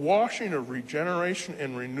 by the washing of regeneration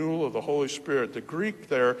and renewal of the Holy Spirit. The Greek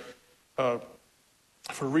there for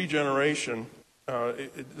regeneration,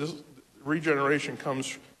 this regeneration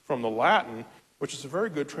comes from the Latin, which is a very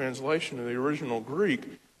good translation of the original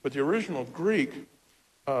Greek. But the original Greek,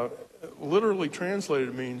 literally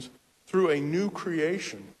translated, means through a new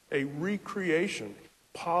creation, a recreation,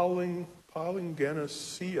 palingenesia.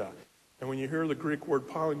 And when you hear the Greek word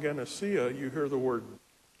palingenesia, you hear the word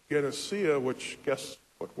genesia, which guess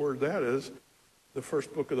what word that is? The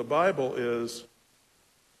first book of the Bible is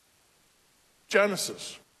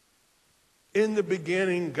Genesis. In the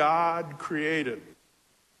beginning, God created.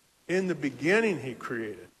 In the beginning, he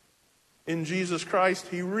created. In Jesus Christ,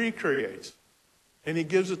 he recreates. And he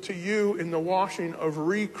gives it to you in the washing of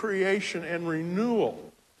recreation and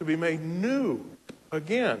renewal, to be made new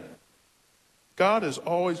again. God is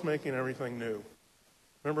always making everything new.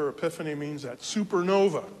 Remember, Epiphany means that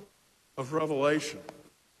supernova of revelation.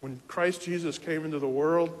 When Christ Jesus came into the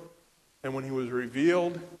world and when he was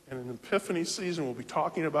revealed, and in Epiphany season we'll be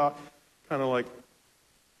talking about kind of like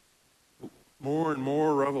more and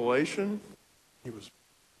more revelation. He was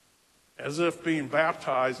as if being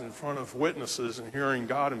baptized in front of witnesses and hearing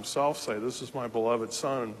God himself say, "This is my beloved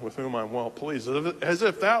Son with whom I'm well pleased." As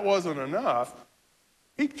if that wasn't enough,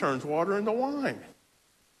 he turns water into wine.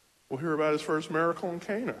 We'll hear about his first miracle in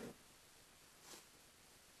Cana.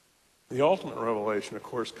 The ultimate revelation, of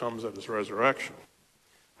course, comes at his resurrection.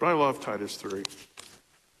 But I love Titus 3.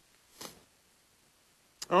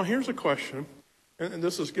 Oh, here's a question, and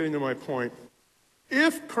this is getting to my point.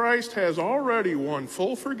 If Christ has already won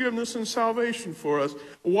full forgiveness and salvation for us,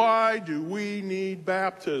 why do we need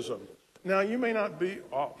baptism? Now, you may not be,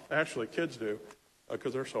 actually kids do,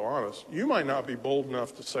 because they're so honest. You might not be bold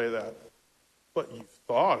enough to say that, but you've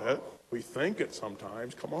thought it. We think it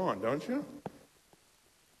sometimes. Come on, don't you?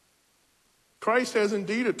 Christ has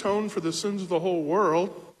indeed atoned for the sins of the whole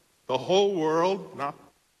world, not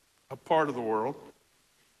a part of the world.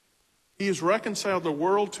 He has reconciled the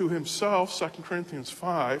world to himself, 2 Corinthians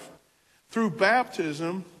 5. Through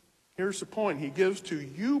baptism, here's the point, he gives to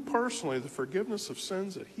you personally the forgiveness of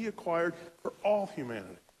sins that he acquired for all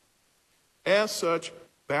humanity. As such,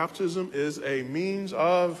 baptism is a means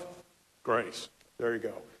of grace. There you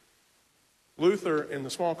go. Luther, in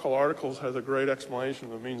the Small Call Articles, has a great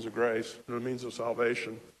explanation of the means of grace, the means of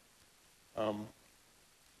salvation.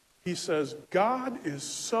 He says, God is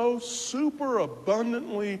so super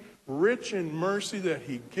abundantly rich in mercy that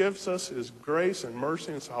he gives us his grace and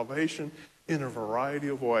mercy and salvation in a variety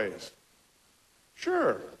of ways.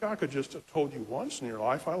 Sure, God could just have told you once in your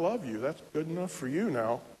life, "I love you. That's good enough for you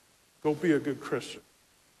now. Go be a good Christian."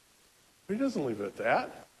 But he doesn't leave it at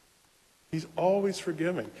that. He's always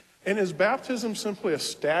forgiving. And is baptism simply a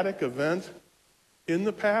static event in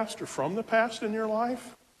the past or from the past in your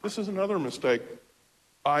life? This is another mistake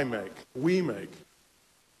we make.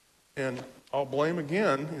 And I'll blame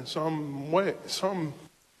again, in some way, some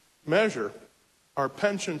measure, our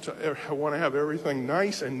penchant to want to have everything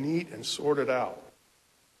nice and neat and sorted out.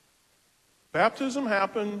 Baptism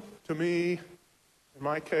happened to me, in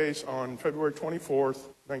my case, on February 24th,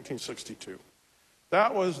 1962.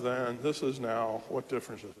 That was then, this is now. What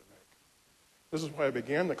difference does it make? This is why I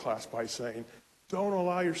began the class by saying, don't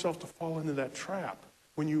allow yourself to fall into that trap.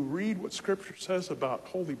 When you read what Scripture says about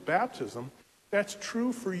holy baptism, that's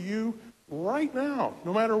true for you right now,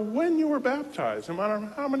 no matter when you were baptized, no matter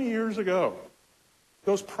how many years ago.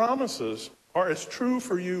 Those promises are as true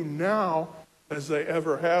for you now as they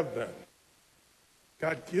ever have been.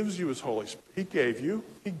 God gives you his Holy Spirit. He gave you,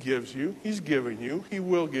 he gives you, he's giving you, he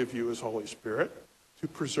will give you his Holy Spirit to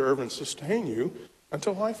preserve and sustain you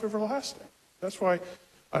until life everlasting. That's why,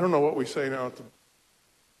 I don't know what we say now at the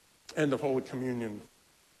end of Holy Communion.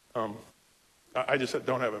 I just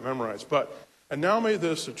don't have it memorized. But, and now may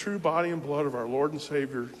this, the true body and blood of our Lord and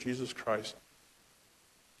Savior, Jesus Christ,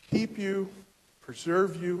 keep you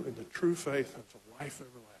preserve you in the true faith unto life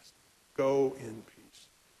everlasting. Go in peace.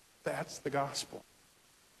 That's the gospel.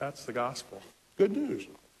 That's the gospel. Good news.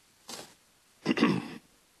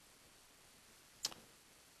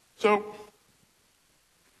 So,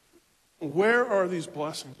 where are these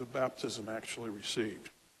blessings of baptism actually received?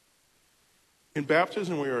 In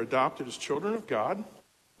baptism, we are adopted as children of God.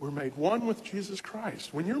 We're made one with Jesus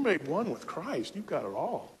Christ. When you're made one with Christ, you've got it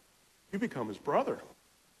all. You become his brother.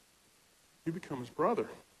 You become his brother.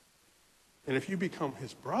 And if you become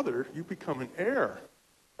his brother, you become an heir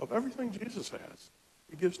of everything Jesus has.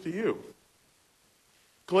 He gives to you.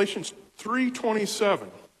 Galatians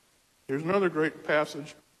 3:27. Here's another great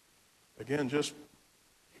passage. Again, just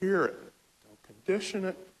hear it. Don't condition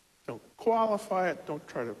it. Don't qualify it. Don't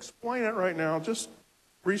try to explain it right now. Just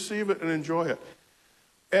receive it and enjoy it.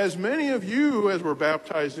 As many of you as were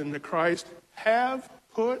baptized into Christ have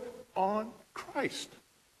put on Christ.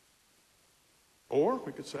 Or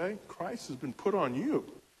we could say, Christ has been put on you.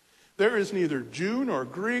 There is neither Jew nor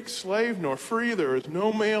Greek, slave nor free. There is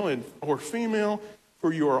no male or female,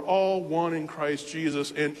 for you are all one in Christ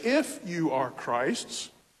Jesus. And if you are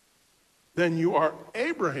Christ's, then you are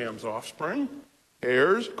Abraham's offspring,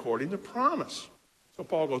 heirs according to promise. So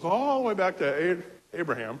Paul goes all the way back to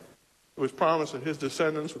Abraham. It was promised that his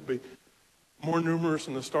descendants would be more numerous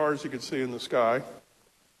than the stars you could see in the sky.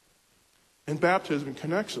 And baptism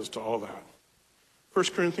connects us to all that. 1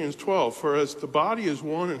 Corinthians 12, for as the body is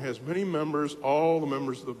one and has many members, all the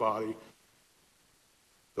members of the body,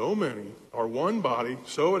 though many, are one body,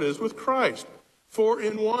 so it is with Christ. For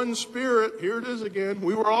in one Spirit, here it is again,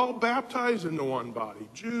 we were all baptized into one body.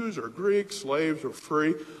 Jews or Greeks, slaves or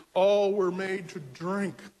free, all were made to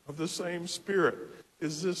drink of the same Spirit.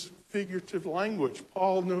 Is this figurative language?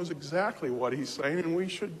 Paul knows exactly what he's saying, and we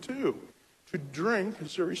should too. To drink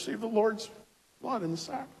is to receive the Lord's blood in the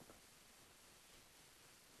sacrament.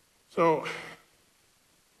 So,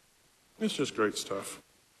 it's just great stuff.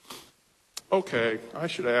 Okay, I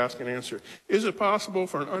should ask and answer. Is it possible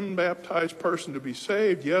for an unbaptized person to be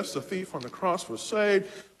saved? Yes, the thief on the cross was saved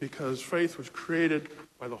because faith was created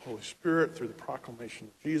by the Holy Spirit through the proclamation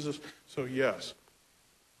of Jesus. So yes,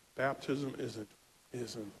 baptism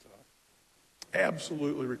isn't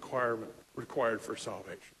absolutely required for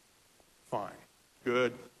salvation. Fine,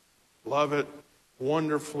 good, love it,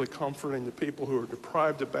 wonderfully comforting to people who are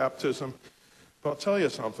deprived of baptism. But I'll tell you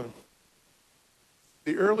something.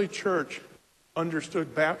 The early church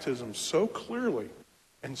understood baptism so clearly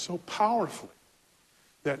and so powerfully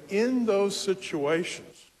that in those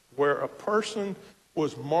situations where a person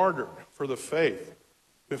was martyred for the faith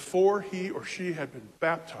before he or she had been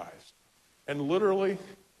baptized and literally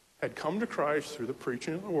had come to Christ through the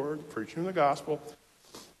preaching of the word, preaching of the gospel,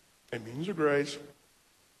 and means of grace,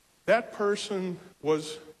 that person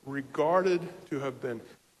was regarded to have been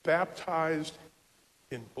baptized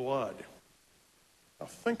in blood. Now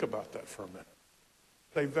think about that for a minute.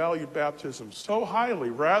 They valued baptism so highly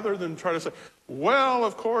rather than try to say, well,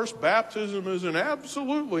 of course, baptism isn't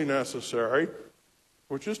absolutely necessary,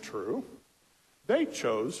 which is true. They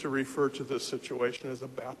chose to refer to this situation as a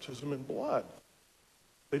baptism in blood.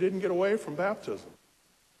 They didn't get away from baptism.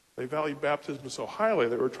 They valued baptism so highly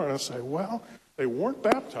they were trying to say, well, they weren't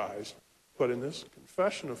baptized, but in this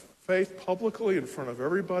confession of faith publicly in front of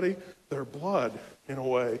everybody, their blood, in a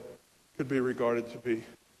way, could be regarded to be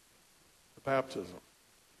the baptism.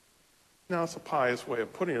 Now, it's a pious way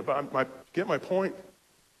of putting it, but get my point?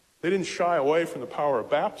 They didn't shy away from the power of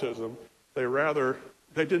baptism. They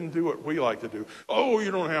didn't do what we like to do. Oh,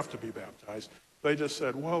 you don't have to be baptized. They just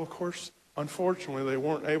said, well, of course, unfortunately, they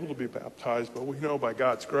weren't able to be baptized, but we know by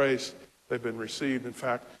God's grace they've been received. In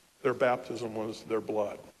fact, their baptism was their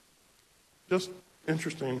blood. Just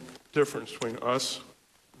interesting difference between us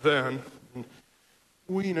then and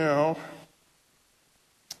we now.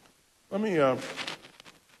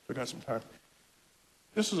 I got some time.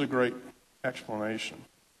 This is a great explanation.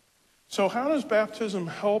 So how does baptism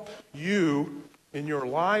help you in your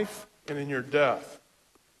life and in your death?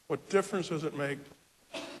 What difference does it make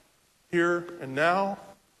here and now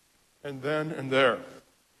and then and there?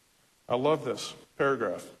 I love this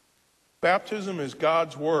paragraph. Baptism is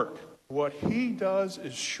God's work. What he does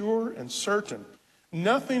is sure and certain.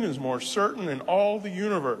 Nothing is more certain in all the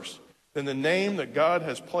universe than the name that God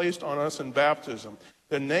has placed on us in baptism.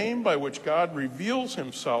 The name by which God reveals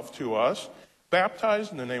himself to us,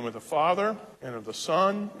 baptized in the name of the Father and of the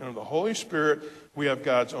Son and of the Holy Spirit. We have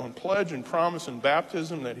God's own pledge and promise in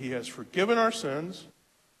baptism that he has forgiven our sins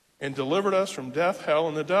and delivered us from death, hell,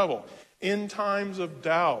 and the devil. In times of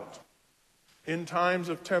doubt, in times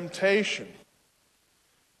of temptation,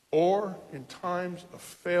 or in times of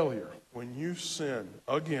failure, when you sin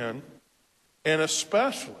again, and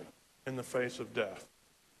especially in the face of death,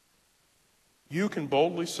 you can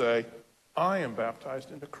boldly say, I am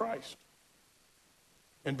baptized into Christ.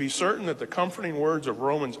 And be certain that the comforting words of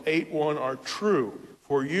Romans 8:1 are true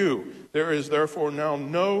for you. There is therefore now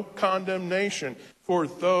no condemnation for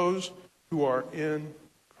those who are in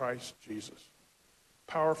Christ Jesus.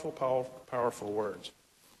 Powerful, powerful, powerful words.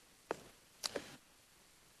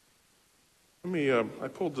 I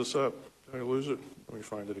pulled this up. Did I lose it? Let me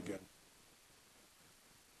find it again.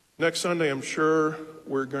 Next Sunday, I'm sure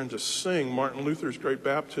we're going to sing Martin Luther's great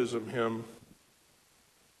baptism hymn,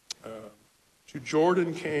 To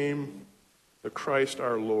Jordan Came the Christ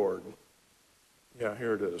our Lord. Yeah,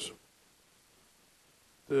 here it is.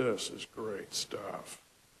 This is great stuff.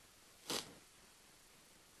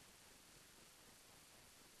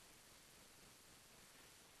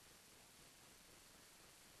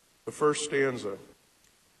 The first stanza.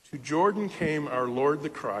 To Jordan came our Lord the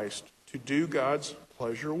Christ to do God's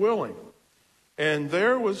pleasure willing. And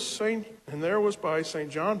there was by St.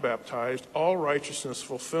 John baptized, all righteousness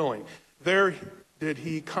fulfilling. There did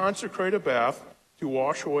he consecrate a bath to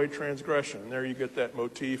wash away transgression. And there you get that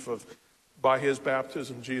motif of by his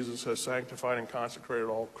baptism, Jesus has sanctified and consecrated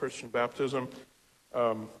all Christian baptism.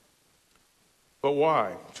 But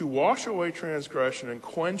why? To wash away transgression and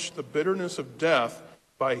quench the bitterness of death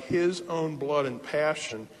by his own blood and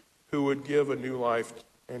passion, who would give a new life,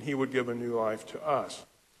 and he would give a new life to us.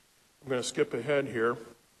 I'm going to skip ahead here.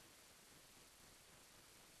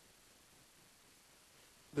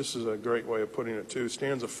 This is a great way of putting it too.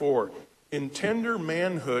 Stanza 4. In tender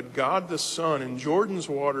manhood, God the Son in Jordan's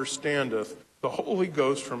water standeth, the Holy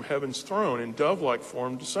Ghost from heaven's throne in dove-like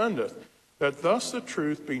form descendeth, that thus the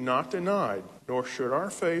truth be not denied, nor should our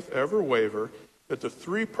faith ever waver, that the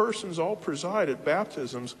three persons all preside at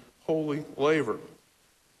baptism's holy laver.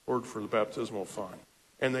 Word for the baptismal font.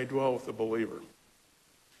 And they dwell with the believer.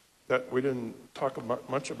 That we didn't talk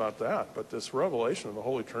much about that, but this revelation of the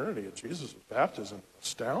Holy Trinity at Jesus' baptism is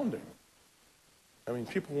astounding. I mean,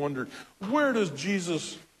 people wondered, where does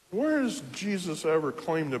Jesus ever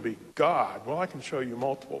claim to be God? Well, I can show you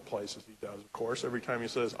multiple places he does, of course. Every time he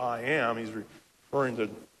says, I am, he's referring to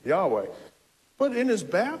Yahweh. But in his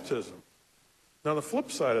baptism, now the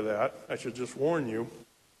flip side of that, I should just warn you,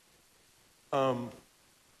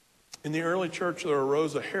 in the early church there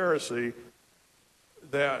arose a heresy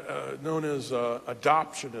that known as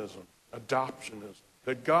adoptionism.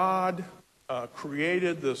 That God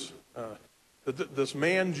created this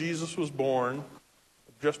man. Jesus was born,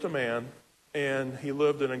 just a man, and he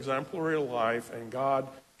lived an exemplary life, and God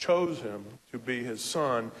chose him to be his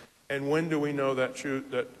son. And when do we know that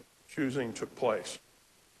choosing took place?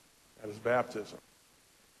 At his baptism.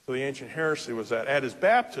 So the ancient heresy was that at his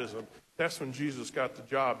baptism, that's when Jesus got the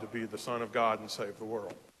job to be the Son of God and save the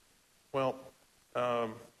world. Well, it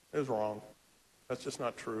was wrong. That's just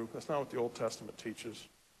not true. That's not what the Old Testament teaches.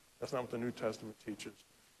 That's not what the New Testament teaches.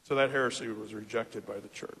 So that heresy was rejected by the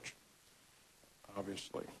church,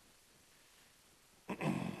 obviously.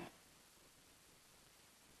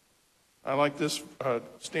 I like this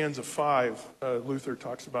stanza 5. Luther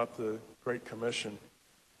talks about the Great Commission.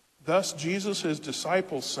 Thus Jesus his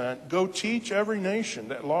disciples sent, go teach every nation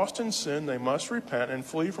that lost in sin they must repent and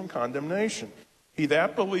flee from condemnation. He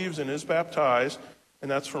that believes and is baptized,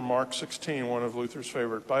 and that's from Mark 16, one of Luther's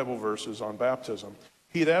favorite Bible verses on baptism.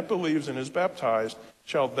 He that believes and is baptized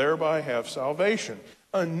shall thereby have salvation.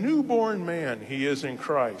 A newborn man he is in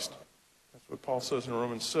Christ. That's what Paul says in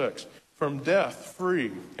Romans 6. From death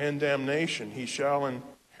free and damnation he shall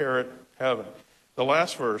inherit heaven. The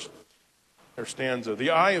last verse, or stanza. The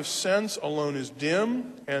eye of sense alone is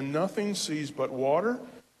dim, and nothing sees but water.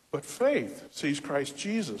 But faith sees Christ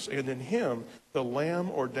Jesus, and in him the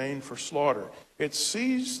Lamb ordained for slaughter. It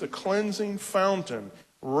sees the cleansing fountain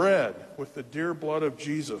red with the dear blood of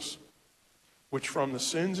Jesus, which from the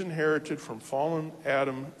sins inherited from fallen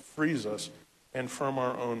Adam frees us, and from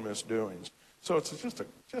our own misdoings. So it's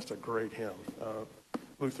just a great hymn.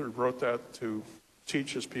 Luther wrote that to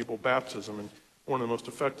teach his people baptism, and one of the most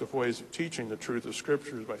effective ways of teaching the truth of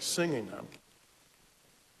Scripture is by singing them.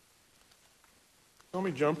 Let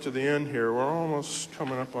me jump to the end here. We're almost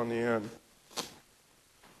coming up on the end.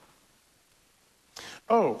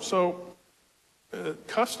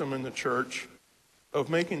 Custom in the church of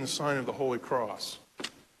making the sign of the Holy Cross.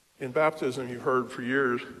 In baptism, you've heard for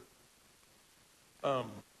years,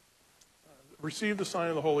 receive the sign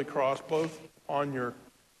of the Holy Cross both on your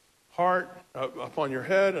heart, upon your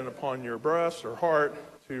head, and upon your breast or heart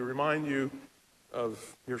to remind you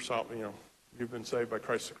of yourself. You've been saved by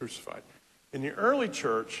Christ the crucified. In the early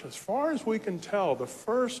church, as far as we can tell, the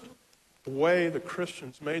first the way the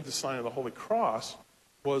Christians made the sign of the Holy Cross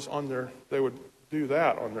was they would do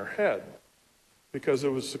that on their head, because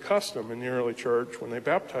it was the custom in the early church when they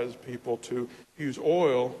baptized people to use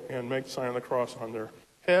oil and make the sign of the cross on their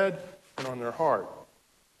head and on their heart.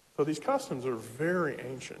 So these customs are very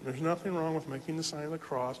ancient. There's nothing wrong with making the sign of the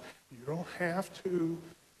cross. You don't have to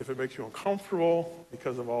if it makes you uncomfortable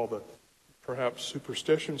because of all the perhaps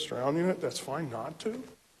superstition surrounding it. That's fine not to,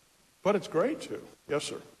 but it's great to. Yes,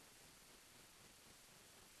 sir.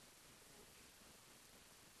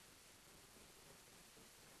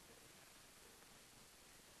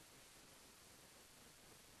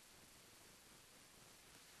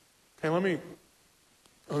 Okay, let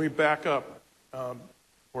me back up.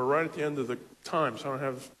 We're right at the end of the time, so I don't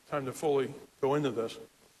have time to fully go into this.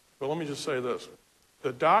 But let me just say this.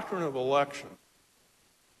 The doctrine of election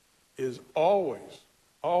is always,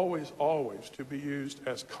 always, always to be used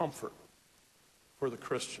as comfort for the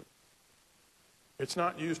Christian. It's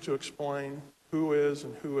not used to explain who is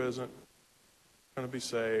and who isn't going to be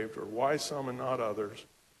saved, or why some and not others.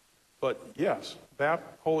 But yes,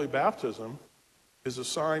 holy baptism is a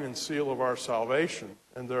sign and seal of our salvation,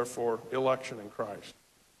 and therefore election in Christ.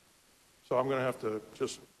 So I'm going to have to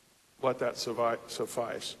just let that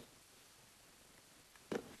suffice.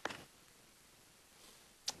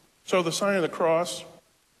 So the sign of the cross,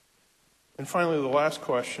 and finally the last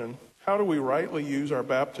question, how do we rightly use our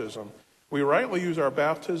baptism? We rightly use our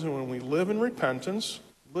baptism when we live in repentance.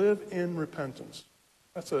 Live in repentance.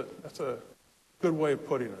 That's a good way of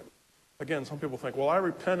putting it. Again, some people think, well, I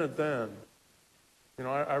repented then.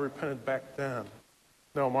 I repented back then.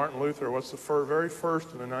 No, Martin Luther, what's the very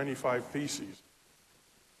first in the 95 Theses?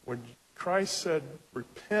 When Christ said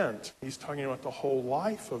repent, he's talking about the whole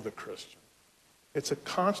life of the Christian. It's a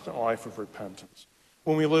constant life of repentance.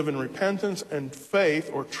 When we live in repentance and faith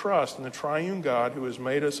or trust in the triune God who has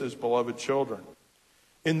made us his beloved children.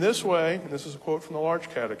 In this way, and this is a quote from the Large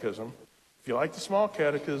Catechism, if you like the Small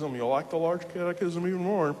Catechism, you'll like the Large Catechism even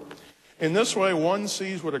more. In this way, one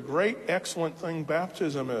sees what a great, excellent thing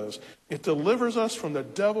baptism is. It delivers us from the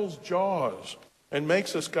devil's jaws and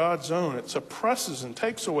makes us God's own. It suppresses and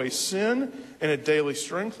takes away sin, and it daily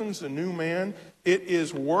strengthens the new man. It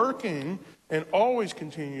is working and always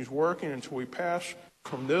continues working until we pass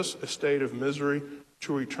from this estate of misery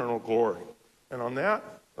to eternal glory. And on that,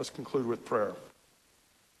 let's conclude with prayer.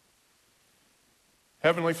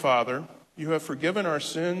 Heavenly Father, you have forgiven our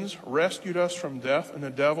sins, rescued us from death and the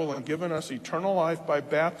devil, and given us eternal life by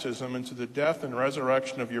baptism into the death and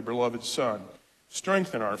resurrection of your beloved Son.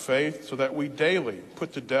 Strengthen our faith so that we daily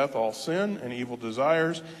put to death all sin and evil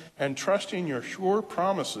desires, and trusting your sure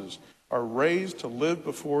promises, are raised to live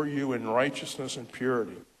before you in righteousness and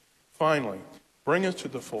purity. Finally, bring us to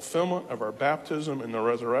the fulfillment of our baptism and the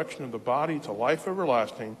resurrection of the body to life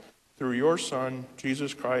everlasting through your Son,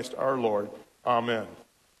 Jesus Christ our Lord. Amen.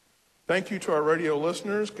 Thank you to our radio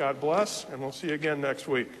listeners. God bless, and we'll see you again next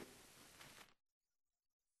week.